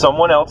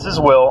someone else's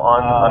will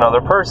on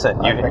another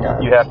person.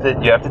 You have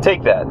to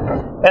take that,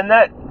 and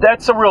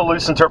that's a real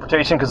loose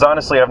interpretation, because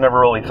honestly, I've never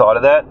really thought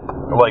of that.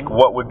 Like,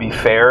 what would be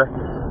fair?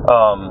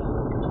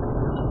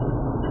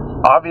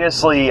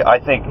 Obviously, I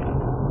think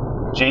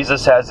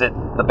Jesus has it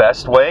the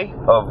best way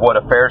of what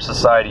a fair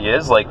society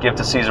is. Like, give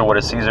to Caesar what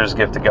is Caesar's,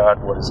 give to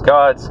God what is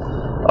God's.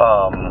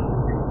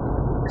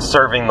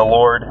 Serving the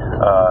Lord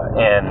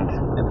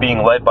and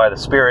being led by the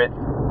Spirit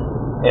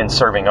in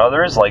serving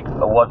others, like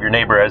love your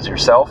neighbor as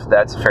yourself.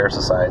 That's a fair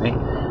society.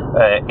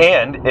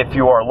 And if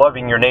you are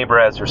loving your neighbor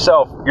as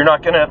yourself, you're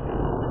not going to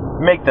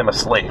make them a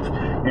slave.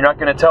 You're not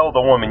going to tell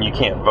the woman you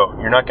can't vote.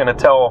 You're not going to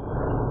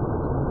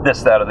tell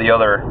this, that, or the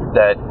other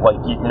that, like,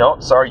 no,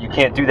 sorry, you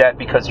can't do that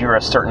because you're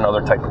a certain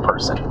other type of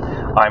person.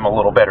 I'm a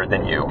little better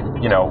than you.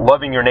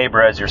 Loving your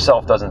neighbor as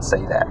yourself doesn't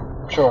say that.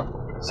 Sure.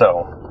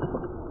 So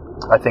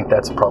I think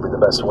that's probably the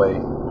best way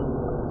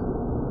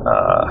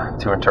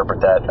to interpret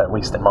that, at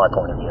least in my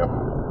point of view.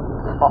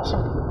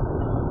 Awesome.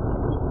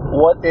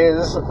 What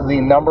is the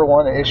number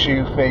one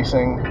issue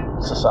facing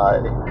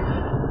society?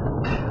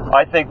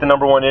 I think the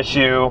number one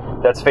issue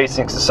that's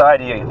facing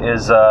society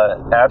is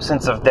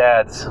absence of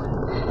dads,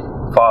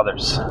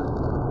 fathers,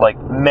 like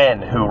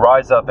men who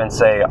rise up and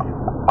say,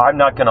 I'm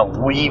not going to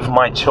leave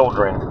my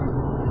children.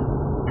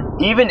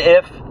 Even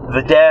if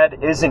the dad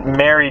isn't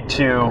married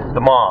to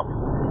the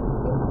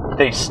mom,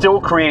 they still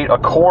create a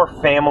core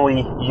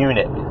family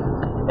unit.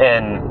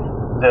 And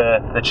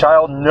the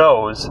child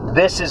knows,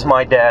 this is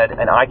my dad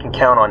and I can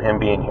count on him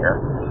being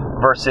here.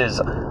 Versus,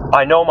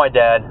 I know my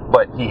dad,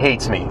 but he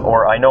hates me.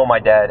 Or I know my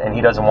dad and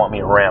he doesn't want me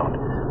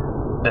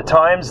around. The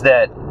times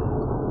that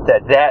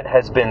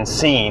has been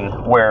seen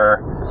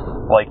where,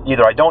 like,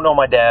 either I don't know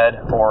my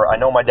dad, or I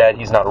know my dad,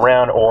 he's not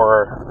around,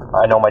 or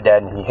I know my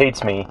dad and he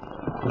hates me,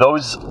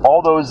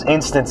 all those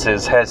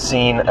instances has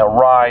seen a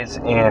rise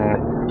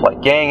in,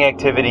 like, gang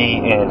activity,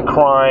 in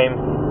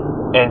crime,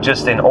 and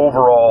just in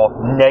overall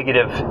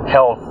negative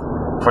health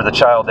for the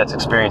child that's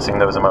experiencing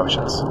those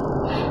emotions.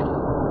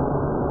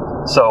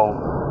 So,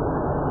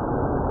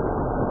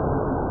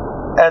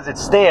 as it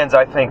stands,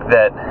 I think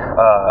that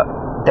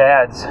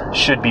dads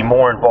should be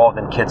more involved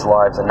in kids'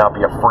 lives and not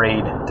be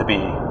afraid to be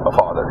a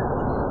father.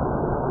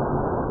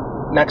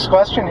 Next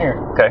question here.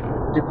 Okay.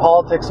 Do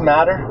politics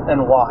matter,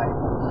 and why?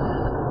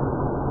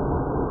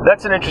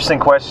 That's an interesting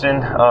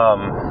question.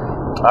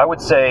 I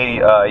would say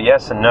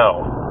yes and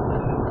no.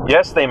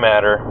 Yes, they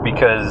matter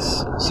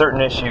because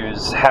certain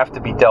issues have to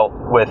be dealt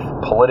with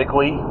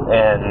politically,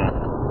 and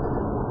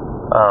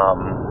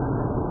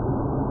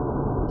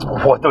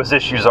what those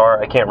issues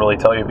are, I can't really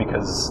tell you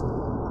because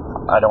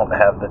I don't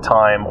have the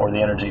time or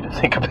the energy to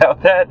think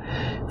about that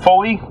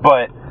fully.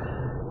 But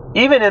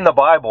even in the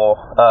Bible,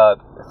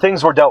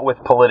 things were dealt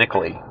with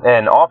politically,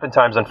 and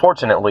oftentimes,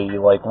 unfortunately,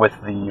 like with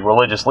the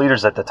religious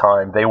leaders at the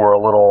time, they were a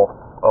little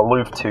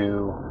aloof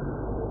to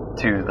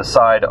the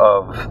side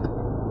of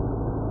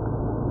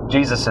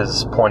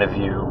Jesus's point of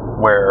view,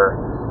 where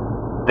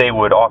they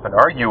would often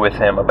argue with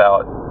him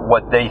about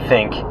what they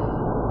think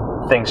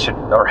things should,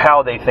 or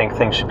how they think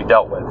things should be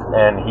dealt with.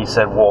 And he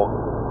said, well,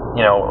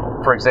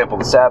 for example,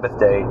 the Sabbath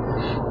day,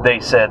 they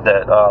said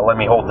that let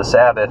me hold the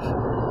Sabbath.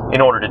 In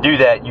order to do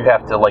that, you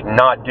have to, like,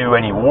 not do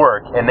any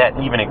work, and that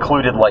even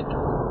included, like,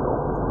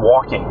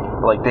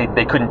 walking. Like,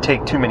 they couldn't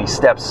take too many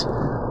steps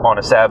on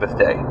a Sabbath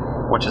day,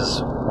 which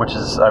is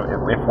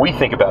if we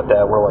think about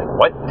that, we're like,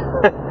 what?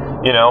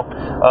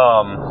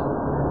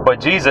 But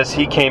Jesus,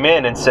 he came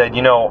in and said,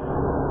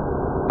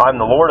 I'm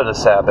the Lord of the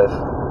Sabbath.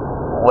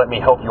 Let me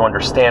help you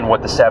understand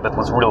what the Sabbath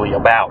was really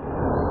about.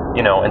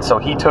 And so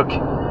he took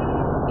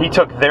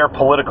their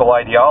political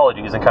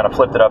ideologies and kind of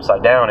flipped it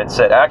upside down and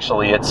said,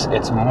 actually, it's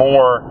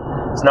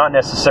not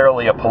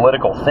necessarily a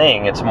political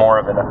thing, it's more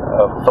of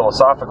a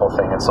philosophical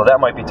thing. And so that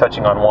might be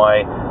touching on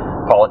why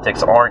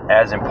politics aren't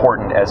as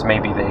important as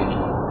maybe they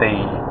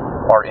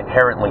are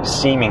inherently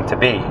seeming to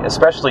be.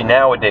 Especially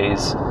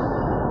nowadays,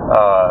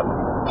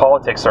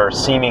 politics are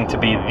seeming to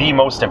be the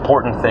most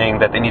important thing,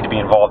 that they need to be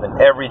involved in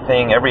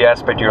everything. Every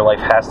aspect of your life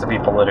has to be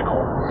political.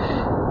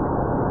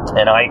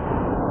 And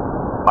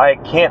I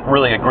can't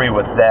really agree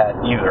with that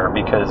either,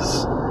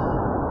 because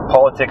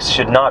politics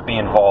should not be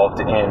involved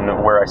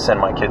in where I send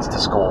my kids to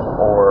school,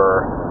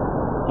 or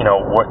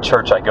what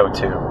church I go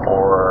to,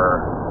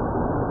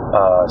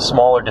 or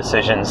smaller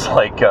decisions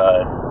like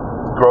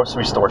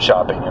grocery store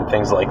shopping and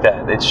things like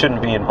that. It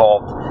shouldn't be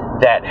involved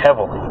that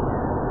heavily.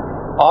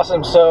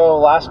 Awesome. So,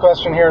 last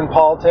question here in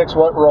politics: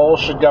 what role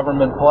should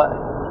government play?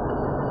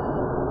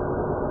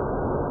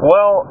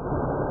 Well,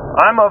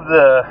 I'm of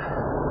the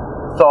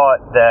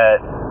thought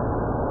that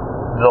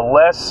the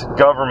less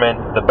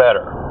government, the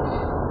better.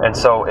 And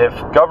so if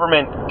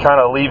government kind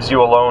of leaves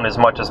you alone as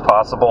much as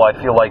possible, I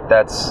feel like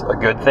that's a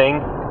good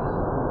thing.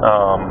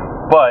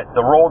 But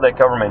the role that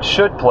government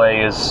should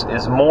play is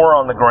more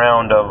on the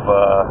ground of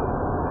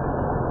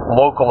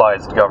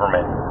localized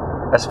government.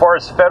 As far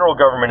as federal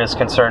government is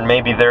concerned,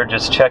 maybe they're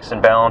just checks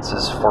and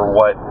balances for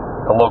what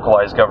the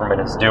localized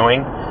government is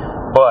doing.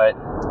 But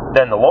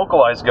then the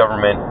localized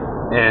government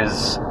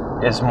is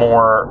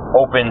more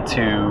open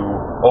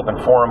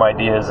forum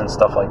ideas and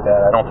stuff like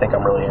that. I don't think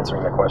I'm really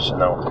answering the question,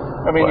 though.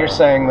 I mean, you're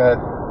saying that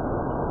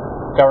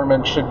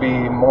government should be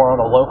more on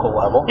a local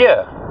level?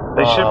 Yeah,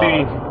 they should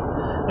be,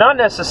 not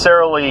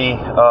necessarily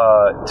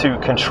to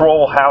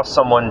control how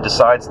someone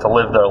decides to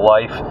live their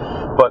life,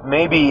 but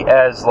maybe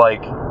as,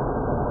 like,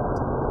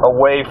 a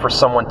way for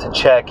someone to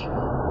check,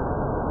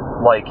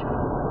 like,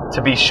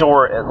 to be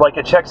sure, like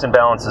a checks and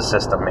balances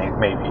system,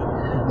 maybe.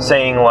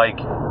 Saying, like,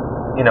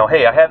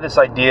 hey, I have this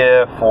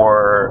idea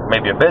for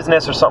maybe a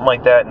business or something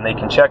like that, and they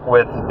can check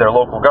with their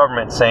local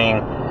government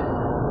saying,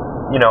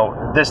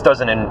 this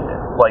doesn't,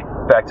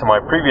 back to my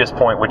previous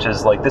point, which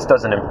is this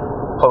doesn't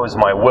impose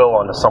my will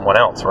onto someone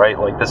else, right?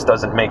 This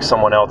doesn't make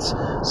someone else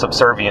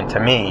subservient to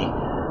me,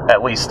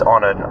 at least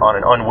on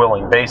an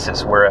unwilling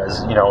basis.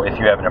 Whereas, if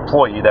you have an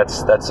employee,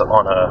 that's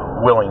on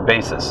a willing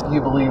basis.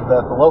 You believe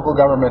that the local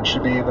government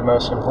should be the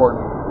most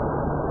important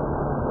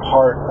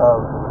part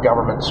of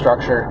government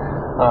structure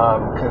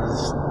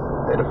because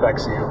it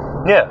affects you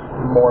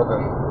more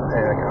than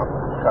anything else.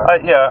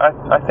 Okay.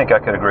 I think I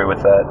could agree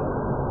with that.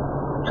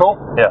 Cool.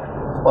 Yeah.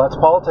 Well, that's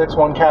politics,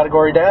 one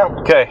category down.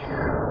 Okay.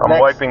 I'm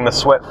wiping the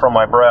sweat from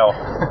my brow.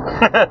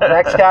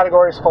 Next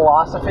category is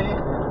philosophy.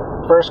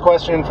 First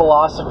question in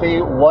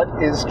philosophy,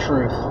 what is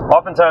truth?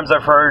 Oftentimes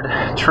I've heard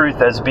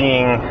truth as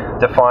being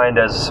defined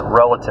as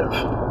relative,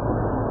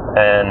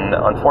 and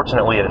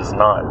unfortunately it is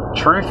not.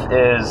 Truth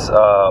is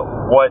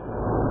what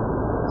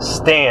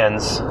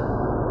stands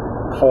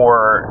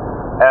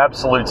for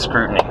absolute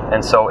scrutiny.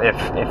 And so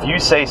if you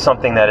say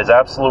something that is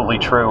absolutely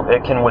true,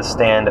 it can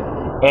withstand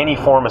any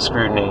form of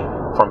scrutiny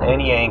from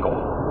any angle.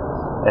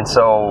 And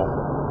so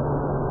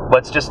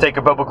let's just take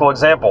a biblical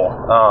example.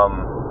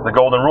 The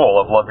golden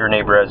rule of love your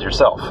neighbor as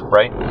yourself,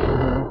 right?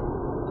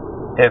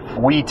 If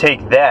we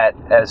take that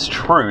as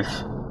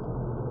truth,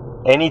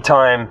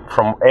 anytime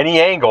from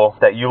any angle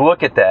that you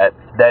look at that,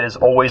 that is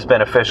always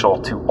beneficial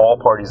to all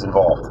parties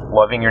involved.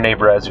 Loving your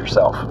neighbor as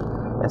yourself.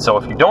 And so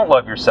if you don't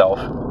love yourself,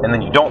 and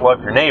then you don't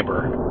love your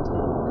neighbor,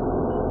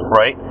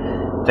 right,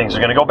 things are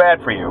going to go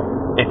bad for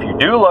you. If you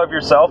do love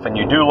yourself and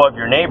you do love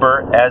your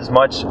neighbor as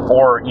much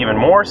or even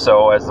more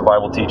so as the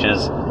Bible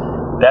teaches,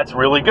 that's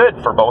really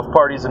good for both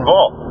parties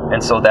involved.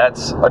 And so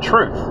that's a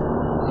truth.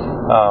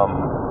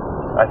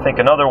 I think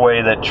another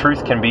way that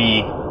truth can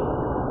be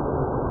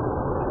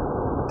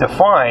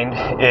defined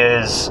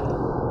is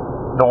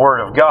the Word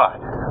of God.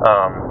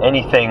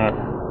 Anything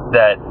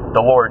that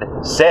the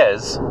Lord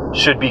says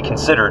should be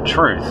considered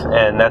truth,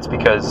 and that's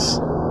because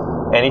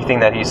anything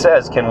that He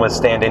says can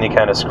withstand any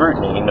kind of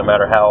scrutiny, no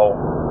matter how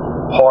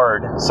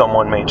hard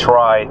someone may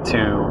try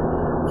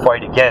to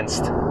fight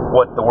against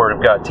what the Word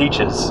of God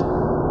teaches.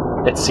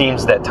 It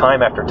seems that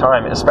time after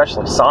time,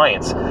 especially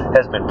science,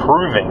 has been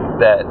proving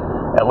that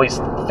at least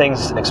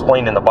things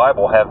explained in the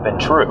Bible have been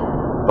true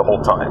the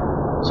whole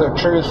time. So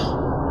truth,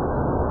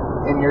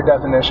 in your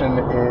definition,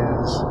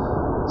 is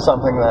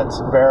something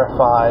that's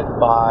verified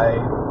by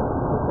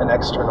an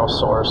external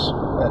source,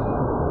 and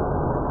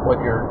what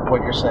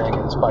you're saying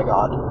is by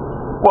God.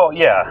 Well,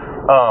 yeah,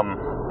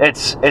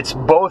 it's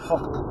both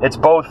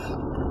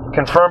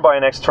confirmed by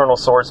an external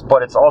source,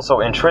 but it's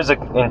also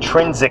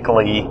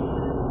intrinsically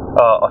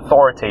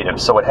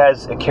authoritative. So it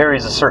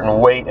carries a certain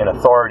weight and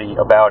authority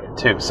about it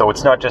too. So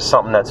it's not just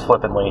something that's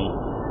flippantly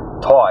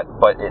taught,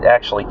 but it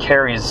actually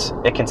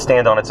it can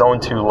stand on its own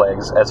two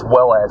legs, as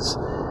well as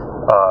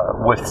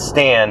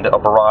withstand a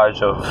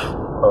barrage of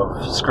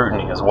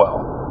scrutiny as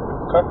well.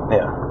 Okay.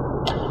 Yeah.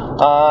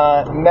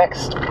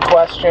 Next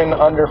question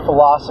under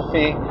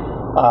philosophy.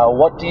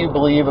 What do you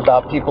believe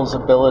about people's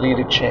ability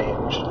to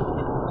change?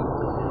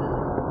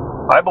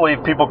 I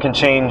believe people can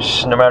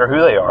change no matter who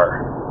they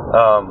are.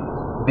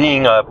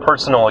 Being a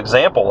personal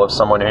example of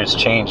someone who's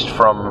changed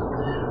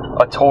from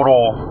a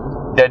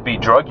total deadbeat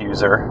drug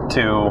user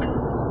to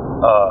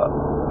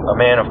a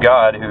man of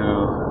God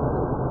who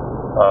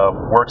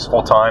works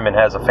full time and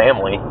has a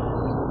family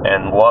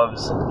and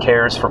loves and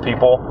cares for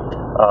people.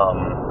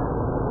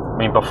 I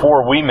mean,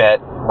 before we met,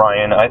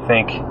 Ryan, I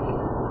think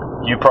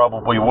you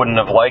probably wouldn't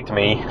have liked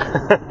me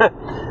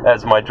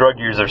as my drug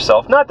user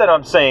self. Not that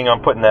I'm saying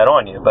I'm putting that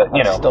on you, but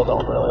I still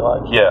don't really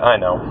like you. Yeah, I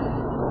know.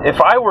 If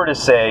I were to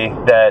say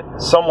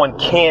that someone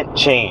can't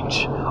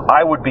change,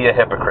 I would be a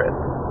hypocrite.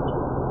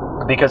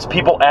 Because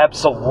people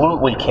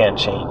absolutely can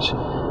change,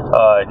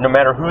 no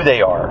matter who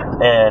they are.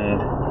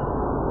 And,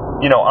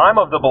 I'm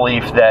of the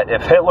belief that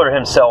if Hitler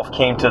himself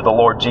came to the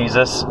Lord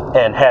Jesus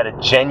and had a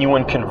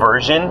genuine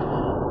conversion,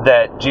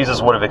 that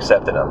Jesus would have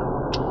accepted him.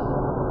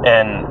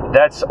 And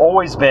that's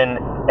always been,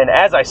 and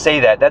as I say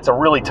that, that's a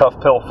really tough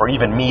pill for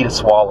even me to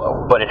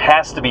swallow. But it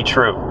has to be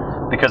true,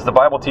 because the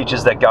Bible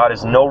teaches that God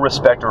is no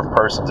respecter of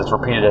persons. It's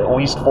repeated at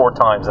least 4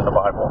 times in the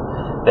Bible,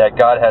 that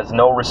God has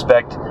no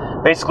respect.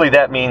 Basically,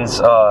 that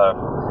means,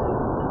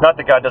 not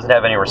that God doesn't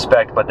have any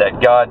respect, but that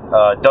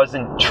God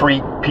doesn't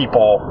treat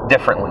people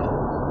differently.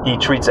 He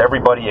treats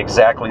everybody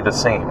exactly the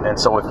same. And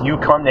so if you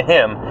come to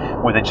Him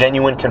with a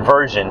genuine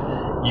conversion,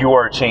 you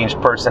are a changed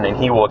person and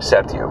He will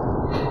accept you.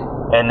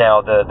 And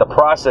now the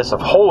process of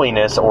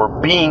holiness, or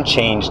being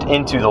changed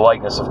into the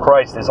likeness of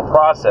Christ, is a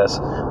process,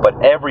 but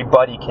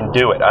everybody can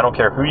do it. I don't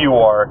care who you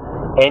are,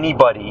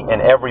 anybody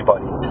and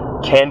everybody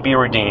can be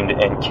redeemed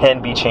and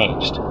can be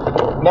changed.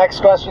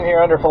 Next question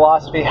here under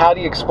philosophy, how do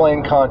you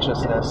explain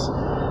consciousness?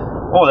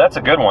 Oh, that's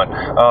a good one.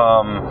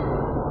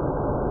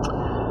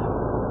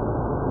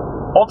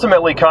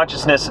 Ultimately,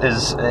 consciousness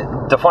is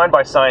defined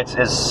by science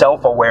as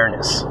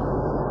self-awareness.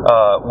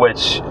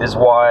 Which is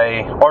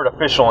why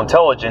artificial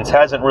intelligence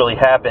hasn't really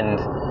happened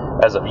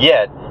as of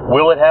yet,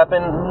 Will it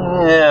happen?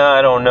 Yeah,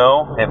 I don't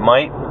know. It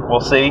might.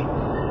 We'll see.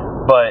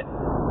 But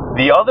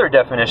the other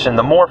definition,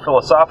 the more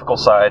philosophical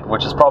side,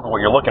 which is probably what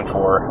you're looking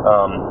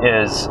for,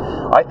 is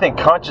I think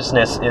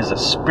consciousness is a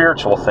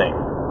spiritual thing.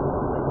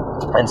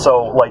 And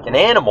so, like an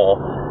animal,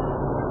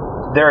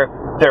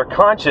 they're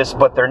conscious,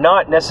 but they're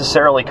not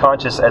necessarily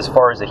conscious as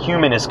far as a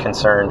human is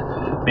concerned,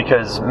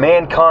 because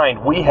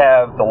mankind, we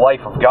have the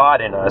life of God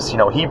in us. You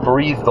know, He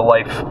breathed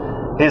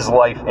His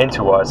life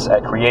into us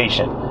at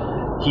creation.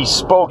 He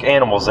spoke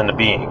animals into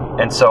being.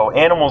 And so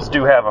animals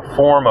do have a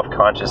form of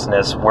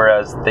consciousness,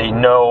 whereas they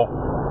know,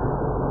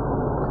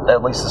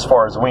 at least as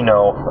far as we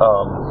know,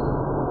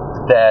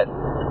 that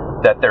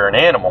they're an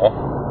animal.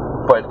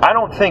 But I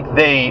don't think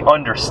they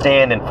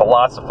understand and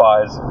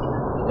philosophize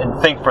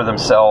and think for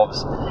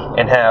themselves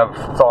and have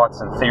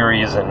thoughts and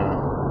theories and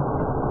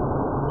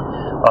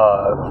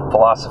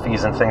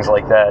philosophies and things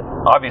like that.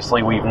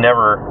 Obviously, we've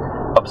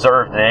never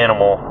observed an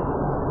animal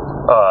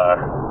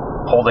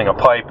holding a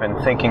pipe and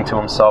thinking to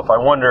himself, I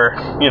wonder,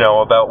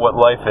 about what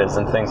life is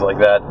and things like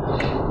that.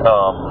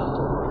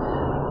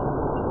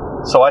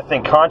 So I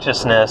think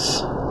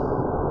consciousness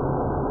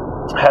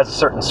has a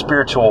certain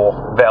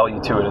spiritual value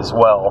to it as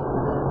well,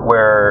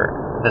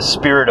 where the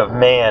spirit of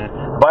man,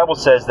 the Bible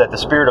says that the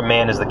spirit of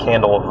man is the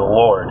candle of the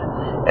Lord.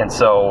 And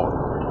so,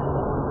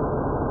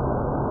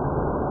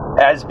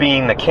 as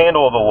being the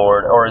candle of the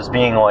Lord, or as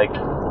being like,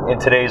 in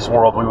today's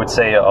world, we would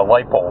say a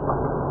light bulb,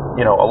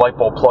 a light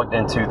bulb plugged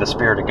into the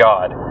Spirit of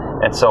God.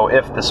 And so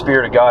if the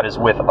Spirit of God is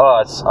with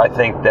us, I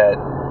think that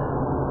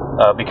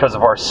because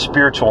of our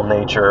spiritual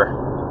nature,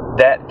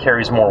 that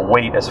carries more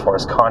weight as far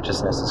as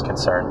consciousness is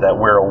concerned, that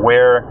we're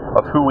aware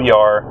of who we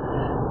are,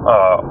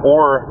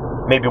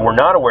 or maybe we're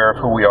not aware of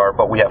who we are,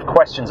 but we have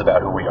questions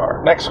about who we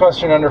are. Next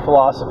question under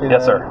philosophy.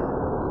 Yes, then. sir.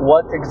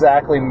 What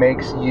exactly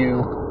makes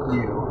you,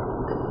 you?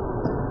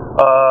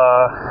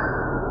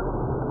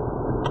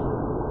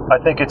 I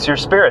think it's your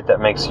spirit that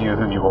makes you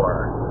who you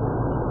are.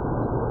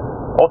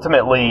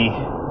 Ultimately,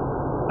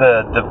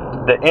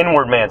 the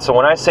inward man. So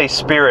when I say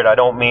spirit, I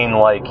don't mean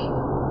like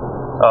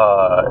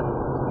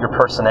your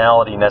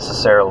personality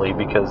necessarily,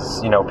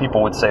 because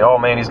people would say, "Oh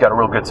man, he's got a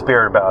real good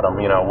spirit about him,"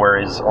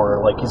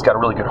 or like he's got a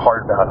really good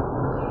heart about him.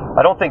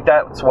 I don't think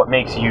that's what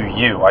makes you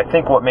you. I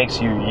think what makes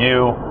you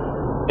you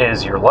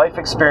is your life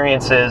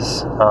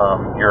experiences,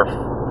 your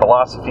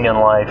philosophy in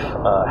life,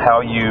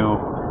 how you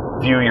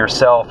view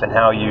yourself and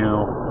how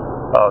you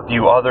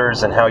view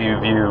others and how you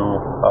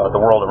view the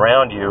world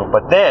around you.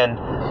 But then,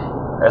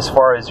 as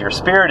far as your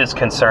spirit is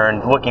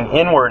concerned, looking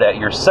inward at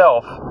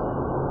yourself,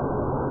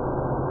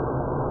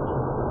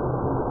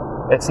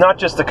 it's not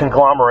just a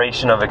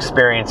conglomeration of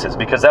experiences,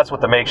 because that's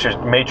what the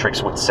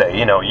Matrix would say.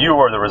 You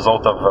are the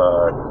result of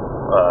a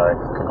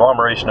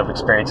conglomeration of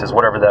experiences,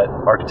 whatever that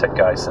architect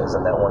guy says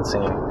in that one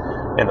scene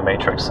in the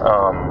Matrix.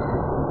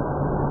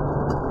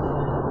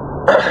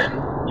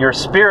 Your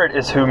spirit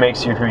is who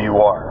makes you who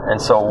you are. And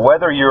so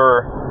whether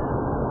you're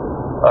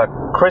a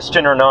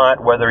Christian or not,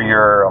 whether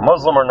you're a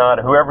Muslim or not,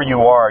 whoever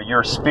you are,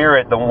 your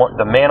spirit,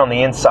 the man on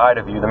the inside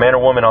of you, the man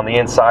or woman on the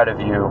inside of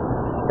you,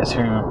 is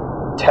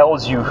who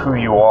tells you who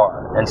you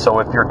are. And so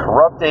if you're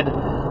corrupted,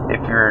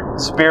 if your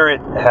spirit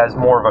has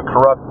more of a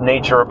corrupt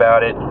nature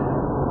about it,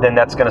 then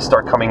that's going to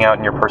start coming out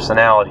in your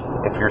personality.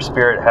 If your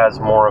spirit has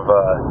more of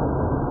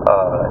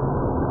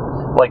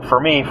like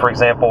for me, for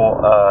example,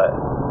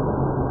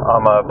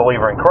 I'm a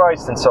believer in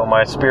Christ, and so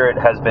my spirit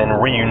has been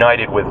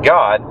reunited with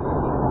God,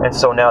 and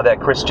so now that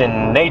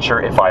Christian nature,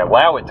 if I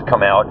allow it to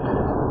come out,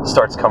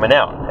 starts coming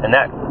out. And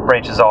that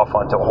branches off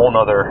onto a whole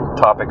nother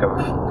topic of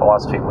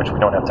philosophy, which we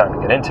don't have time to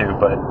get into,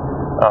 but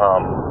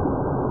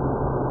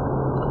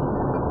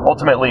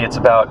ultimately it's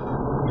about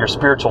your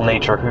spiritual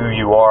nature. Who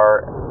you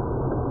are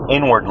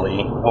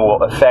inwardly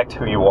will affect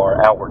who you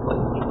are outwardly.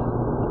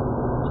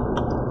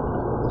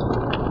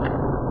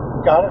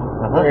 Got it.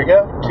 Mm-hmm. There you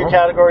go. Two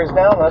categories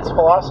down. That's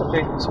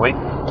philosophy. Sweet.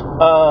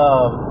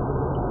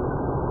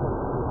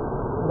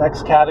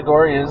 Next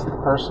category is the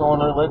personal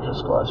and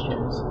religious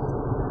questions.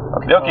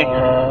 Okie dokie.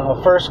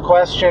 First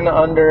question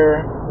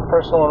under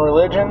personal and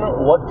religion: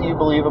 what do you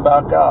believe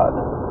about God?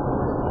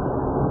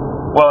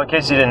 Well, in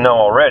case you didn't know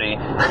already,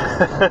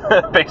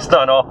 based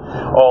on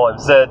all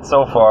I've said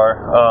so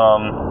far,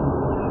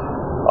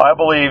 I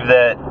believe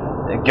that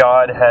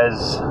God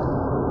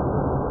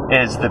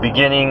is the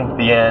beginning,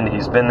 the end.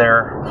 He's been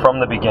there from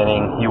the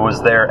beginning. He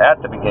was there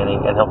at the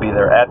beginning, and He'll be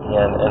there at the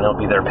end, and He'll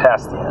be there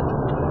past the end.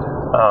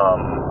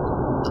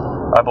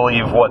 I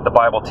believe what the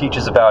Bible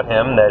teaches about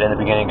Him, that in the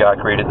beginning God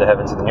created the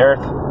heavens and the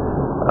earth.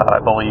 I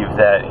believe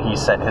that He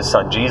sent His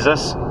Son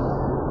Jesus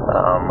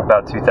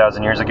about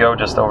 2,000 years ago,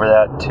 just over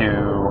that, to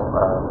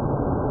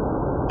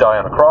die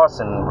on a cross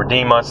and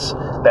redeem us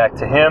back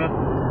to Him.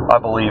 I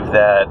believe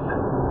that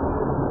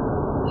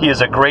He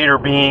is a greater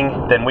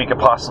being than we could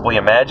possibly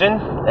imagine,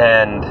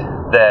 and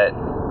that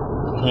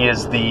He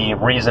is the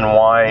reason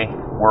why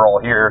we're all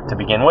here to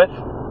begin with.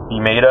 He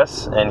made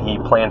us, and He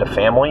planned a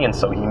family, and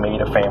so He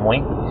made a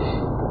family.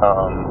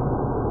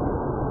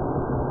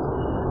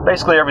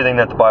 Basically everything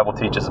that the Bible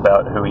teaches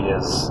about who He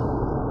is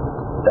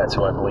that's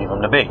who I believe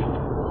him to be.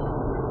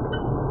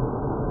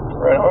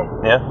 Right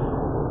on. Yeah.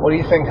 What do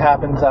you think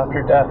happens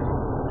after death?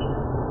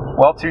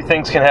 Well, two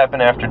things can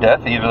happen after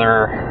death.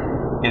 Either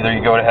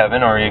you go to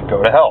heaven or you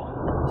go to hell.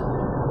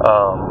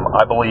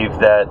 I believe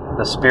that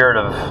the spirit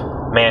of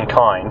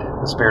mankind,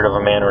 the spirit of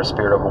a man or a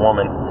spirit of a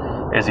woman,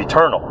 is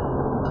eternal.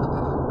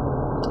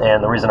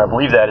 And the reason I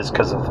believe that is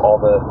because of all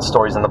the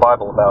stories in the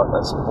Bible about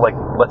this. Like,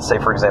 let's say,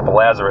 for example,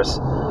 Lazarus.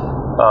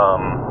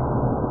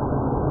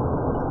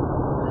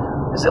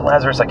 Is it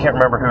Lazarus? I can't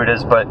remember who it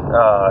is, but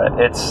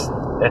it's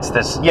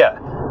this. Yeah,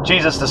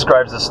 Jesus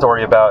describes this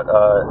story about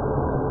a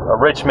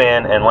rich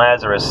man and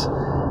Lazarus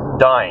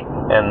dying,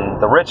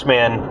 and the rich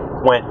man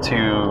went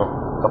to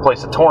a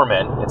place of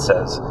torment, it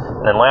says,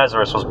 and then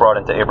Lazarus was brought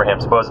into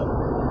Abraham's bosom.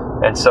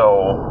 And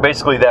so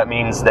basically that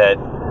means that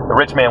the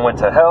rich man went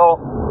to hell,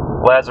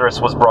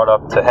 Lazarus was brought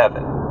up to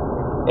heaven.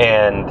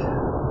 And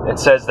it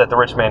says that the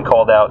rich man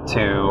called out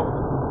to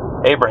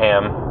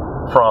Abraham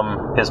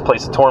from his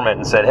place of torment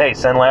and said, hey,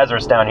 send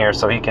Lazarus down here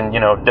so he can,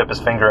 dip his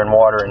finger in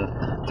water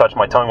and touch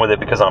my tongue with it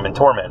because I'm in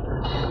torment.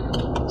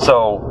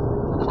 So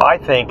I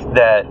think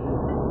that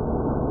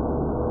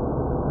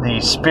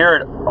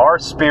our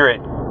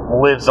spirit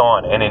lives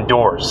on and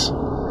endures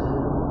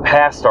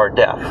past our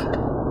death.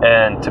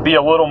 And to be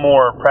a little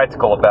more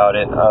practical about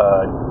it,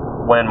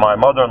 when my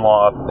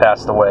mother-in-law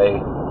passed away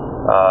 3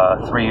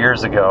 or 4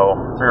 years ago,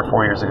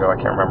 I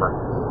can't remember.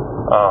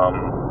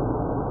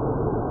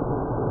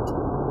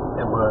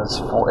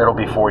 It'll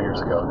be 4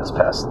 years ago this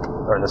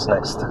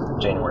next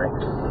January.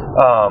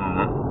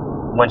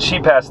 When she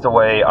passed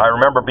away, I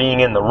remember being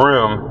in the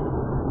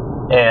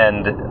room,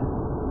 and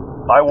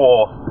I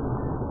will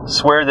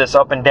swear this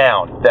up and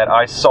down that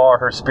I saw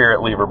her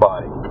spirit leave her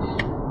body.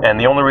 And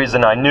the only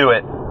reason I knew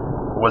it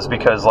was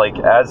because,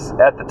 as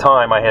at the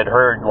time I had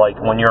heard,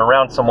 when you're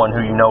around someone who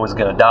you know is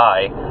going to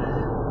die,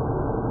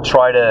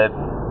 try to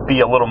be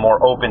a little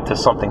more open to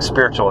something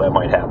spiritual that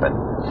might happen.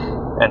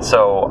 And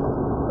so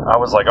I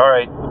was like, all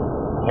right,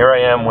 here I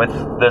am with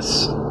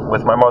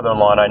my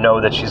mother-in-law, and I know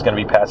that she's going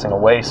to be passing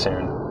away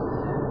soon.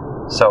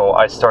 So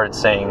I started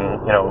saying,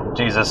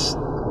 Jesus,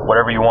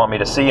 whatever you want me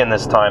to see in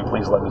this time,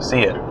 please let me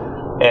see it.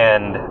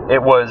 And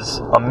it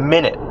was a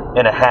minute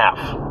and a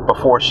half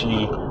before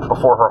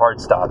her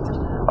heart stopped.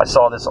 I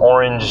saw this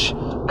orange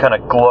kind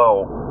of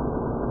glow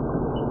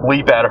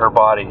leap out of her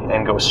body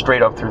and go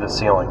straight up through the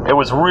ceiling. It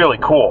was really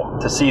cool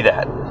to see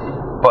that.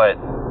 But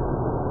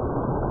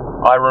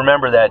I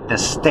remember that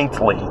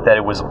distinctly, that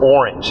it was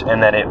orange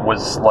and that it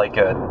was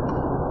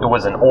it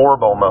was an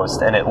orb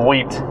almost, and it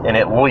leaped,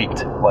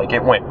 like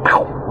it went,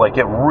 like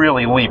it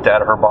really leaped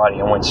out of her body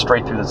and went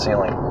straight through the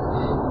ceiling.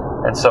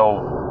 And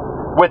so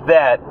with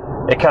that,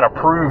 it kind of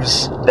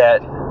proves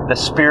that the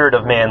spirit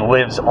of man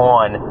lives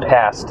on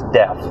past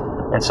death.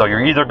 And so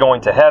you're either going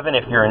to heaven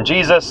if you're in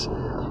Jesus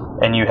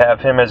and you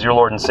have him as your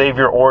Lord and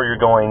Savior, or you're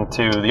going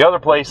to the other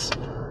place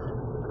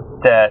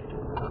that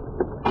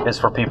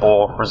is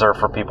reserved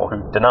for people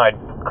who denied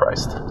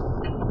Christ.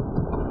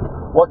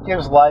 What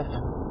gives life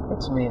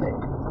its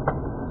meaning?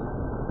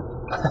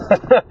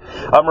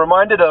 I'm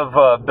reminded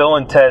of Bill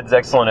and Ted's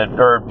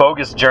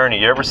Bogus Journey.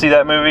 You ever see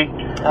that movie?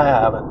 I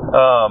haven't.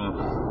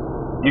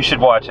 You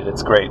should watch it.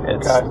 It's great.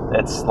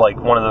 It's like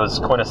one of those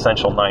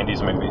quintessential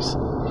 90s movies.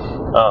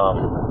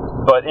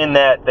 But in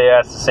that, they're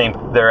asked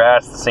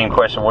the same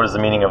question: what is the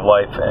meaning of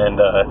life? And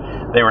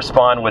they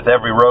respond with,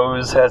 every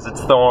rose has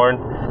its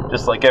thorn,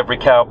 just like every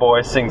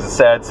cowboy sings a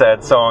sad,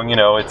 sad song.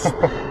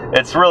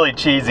 It's really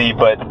cheesy,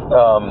 but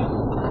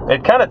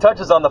it kind of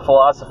touches on the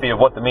philosophy of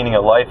what the meaning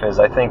of life is.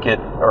 I think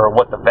or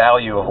what the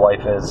value of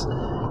life is.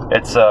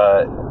 It's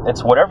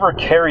whatever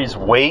carries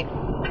weight,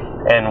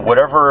 and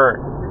whatever,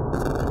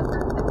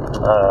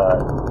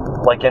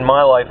 like in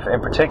my life in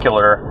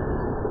particular,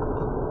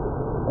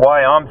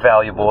 why I'm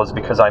valuable is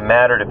because I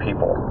matter to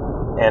people.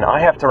 And I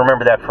have to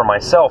remember that for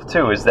myself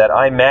too, is that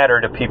I matter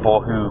to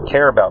people who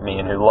care about me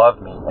and who love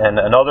me. And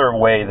another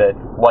way that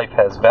life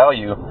has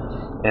value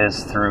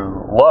is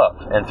through love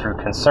and through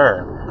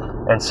concern.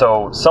 And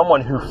so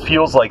someone who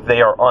feels like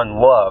they are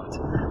unloved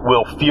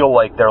will feel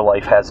like their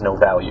life has no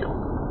value.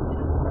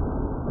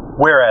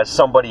 Whereas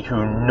somebody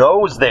who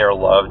knows they are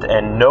loved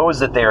and knows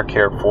that they are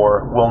cared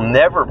for will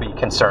never be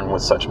concerned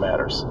with such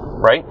matters,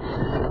 right?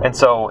 And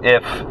so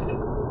if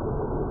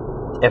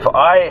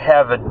I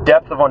have a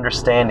depth of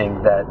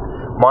understanding that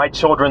my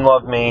children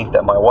love me,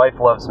 that my wife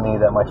loves me,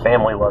 that my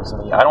family loves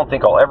me, I don't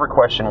think I'll ever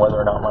question whether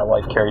or not my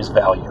life carries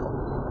value.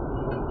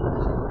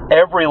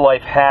 Every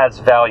life has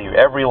value.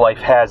 Every life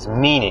has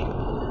meaning.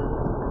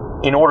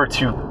 In order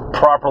to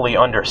properly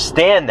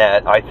understand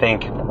that, I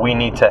think we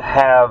need to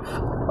have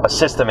a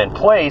system in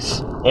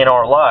place in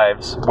our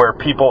lives where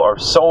people are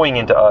sowing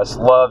into us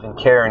love and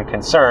care and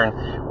concern,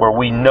 where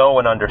we know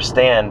and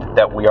understand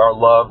that we are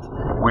loved,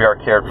 we are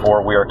cared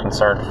for, we are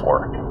concerned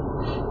for.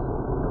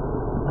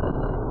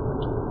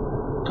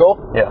 Cool.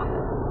 Yeah.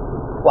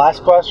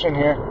 Last question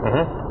here.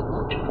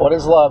 Mm-hmm. What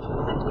is love?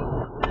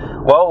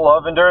 Well,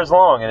 love endures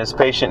long and is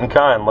patient and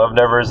kind. Love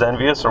never is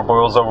envious or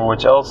boils over with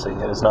jealousy.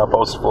 It is not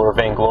boastful or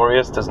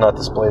vainglorious, does not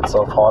display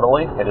itself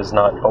haughtily. It is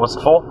not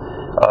boastful,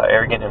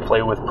 arrogant, and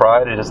inflated with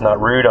pride. It is not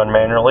rude,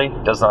 unmannerly,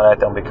 does not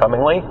act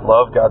unbecomingly.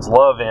 Love, God's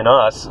love in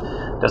us,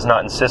 does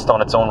not insist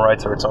on its own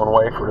rights or its own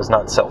way, for it is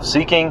not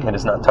self-seeking. It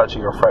is not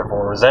touchy or fretful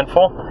or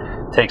resentful.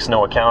 It takes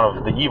no account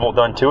of the evil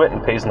done to it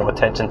and pays no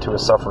attention to a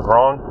suffered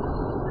wrong.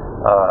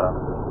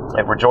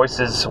 It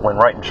rejoices when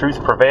right and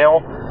truth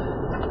prevail.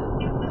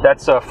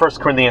 That's 1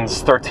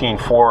 Corinthians 13,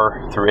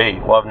 4 through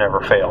 8. Love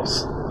never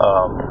fails.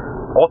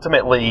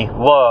 Ultimately,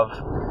 love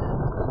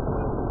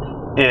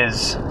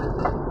is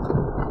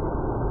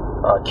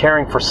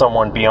caring for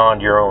someone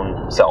beyond your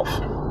own self.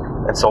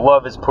 And so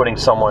love is putting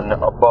someone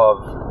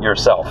above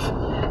yourself.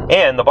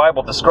 And the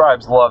Bible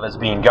describes love as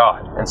being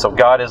God. And so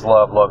God is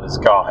love, love is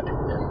God.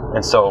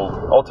 And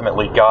so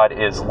ultimately, God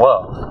is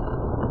love.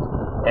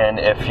 And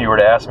if you were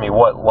to ask me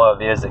what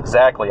love is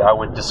exactly, I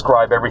would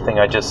describe everything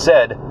I just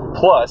said,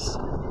 plus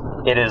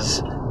it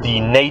is the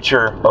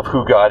nature of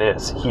who God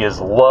is. He is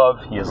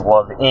love, He is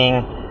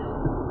loving,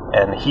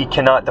 and He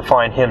cannot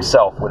define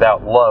Himself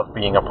without love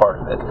being a part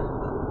of it.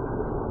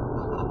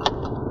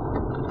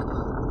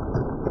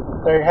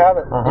 There you have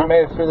it. You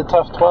made it through the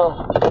tough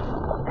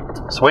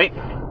 12. Sweet.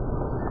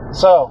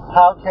 So,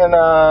 how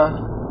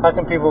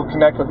can people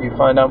connect with you,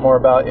 find out more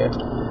about you?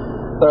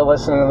 They're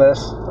listening to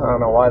this. I don't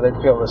know why they'd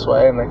feel this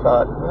way, and they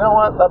thought, you know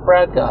what, that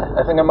Brad guy,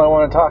 I think I might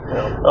want to talk to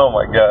him. Oh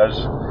my gosh.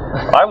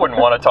 I wouldn't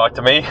want to talk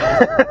to me.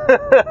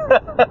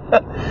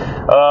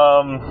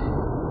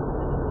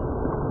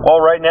 Well,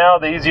 right now,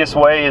 the easiest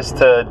way is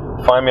to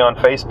find me on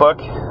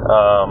Facebook,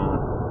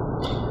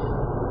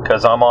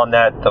 because I'm on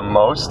that the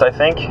most, I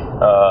think.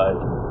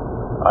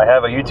 I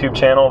have a YouTube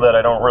channel that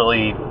I don't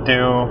really do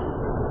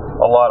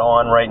a lot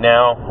on right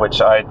now,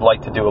 which I'd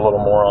like to do a little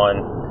more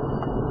on.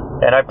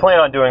 And I plan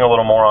on doing a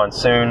little more on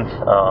soon.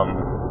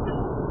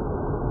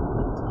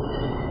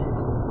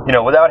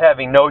 Without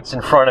having notes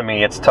in front of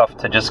me, it's tough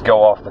to just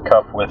go off the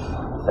cuff with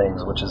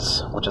things, which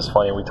is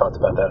funny. We talked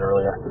about that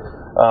earlier.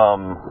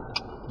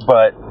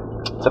 But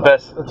the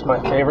best. That's my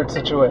favorite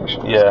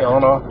situation. Yeah. Just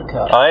going off the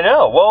cuff. I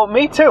know. Well,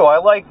 me too. I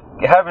like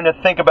having to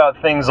think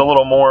about things a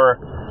little more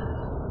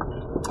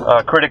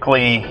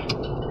critically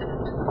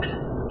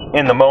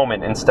in the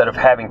moment instead of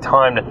having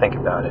time to think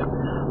about it.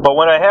 But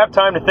when I have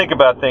time to think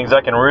about things,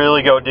 I can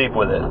really go deep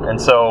with it.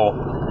 And so,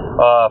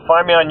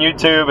 find me on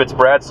YouTube. It's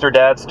Bradster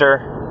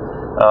Dadster.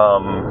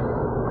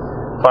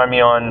 Find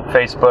me on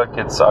Facebook.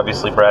 It's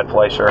obviously Brad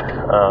Fleischer.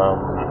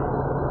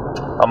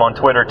 I'm on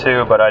Twitter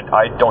too, but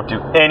I don't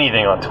do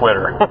anything on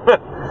Twitter.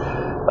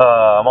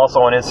 I'm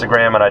also on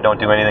Instagram, and I don't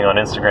do anything on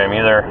Instagram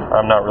either.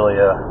 I'm not really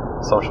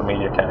a social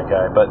media kind of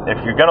guy. But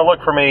if you're going to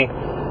look for me,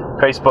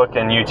 Facebook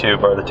and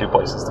YouTube are the two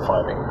places to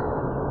find me.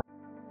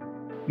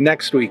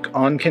 Next week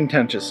on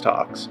Contentious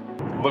Talks.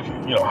 Look,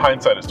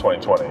 hindsight is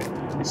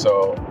 20/20.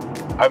 So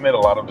I've made a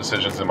lot of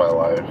decisions in my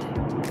life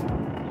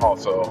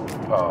also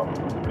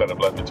that have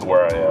led me to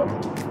where I am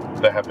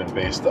that have been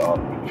based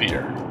on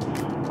fear.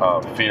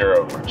 Fear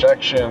of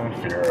rejection,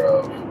 fear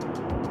of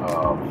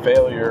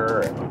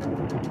failure,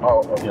 and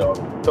all,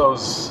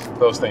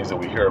 those things that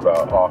we hear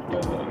about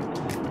often,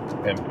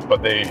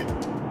 but they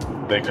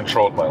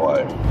controlled my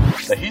life.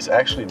 Now, he's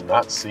actually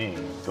not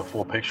seeing the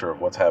full picture of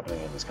what's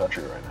happening in this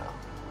country right now.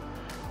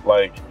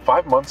 Like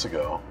 5 months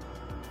ago,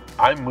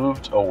 I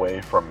moved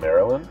away from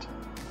Maryland,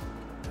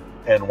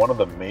 and one of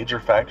the major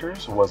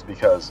factors was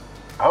because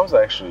I was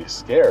actually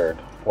scared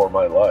for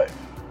my life.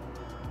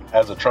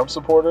 As a Trump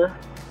supporter,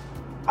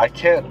 I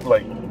can't,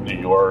 like New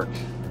York,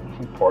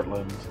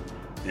 Portland,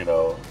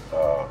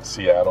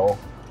 Seattle,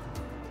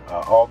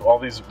 all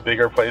these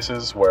bigger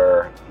places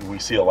where we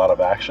see a lot of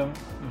action.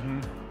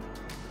 Mm-hmm.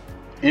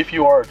 If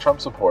you are a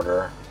Trump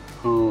supporter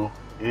who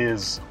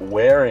is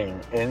wearing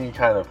any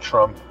kind of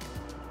Trump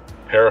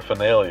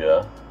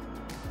paraphernalia,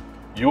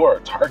 you are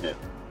a target.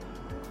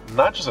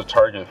 Not just a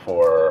target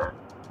for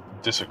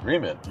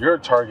disagreement, you're a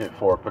target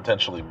for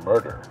potentially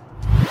murder.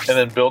 And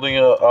then building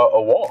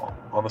a wall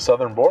on the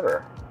southern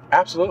border.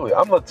 Absolutely.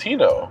 I'm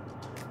Latino.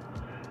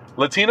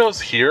 Latinos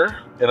here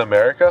in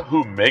America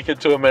who make it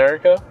to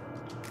America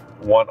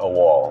want a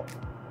wall.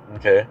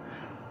 Okay?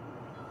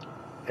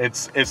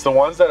 It's the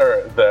ones that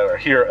are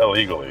here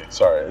illegally.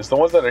 Sorry. It's the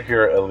ones that are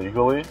here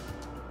illegally.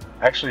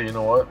 Actually, you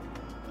know what?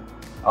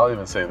 I'll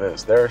even say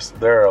this. There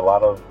are a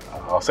lot of,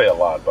 I'll say a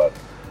lot, but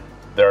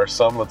there are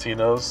some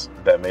Latinos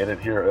that made it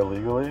here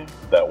illegally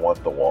that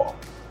want the wall.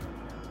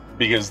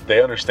 Because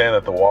they understand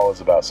that the wall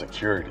is about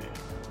security.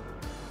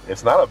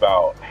 It's not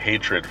about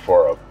hatred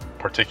for a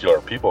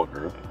particular people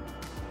group.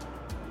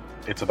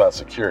 It's about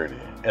security.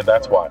 And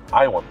that's why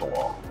I want the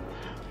wall.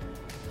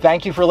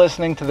 Thank you for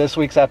listening to this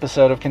week's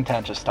episode of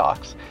Contentious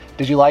Talks.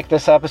 Did you like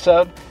this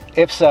episode?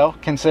 If so,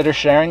 consider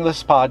sharing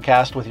this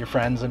podcast with your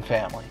friends and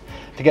family.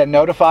 To get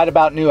notified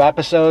about new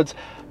episodes,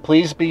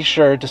 please be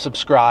sure to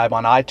subscribe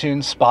on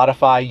iTunes,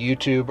 Spotify,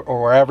 YouTube,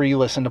 or wherever you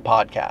listen to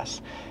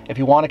podcasts. If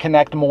you want to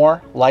connect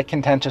more, like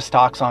Contentious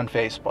Talks on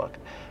Facebook.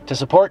 To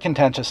support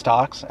Contentious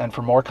Talks and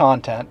for more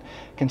content,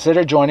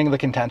 consider joining the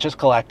Contentious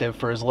Collective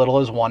for as little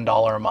as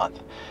 $1 a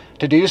month.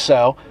 To do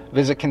so,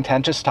 visit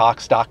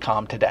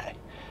contentioustalks.com today.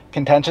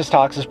 Contentious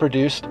Talks is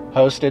produced,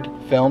 hosted,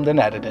 filmed, and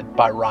edited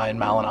by Ryan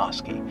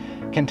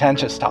Malinowski.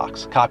 Contentious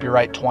Talks,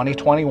 copyright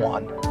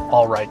 2021,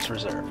 all rights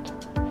reserved.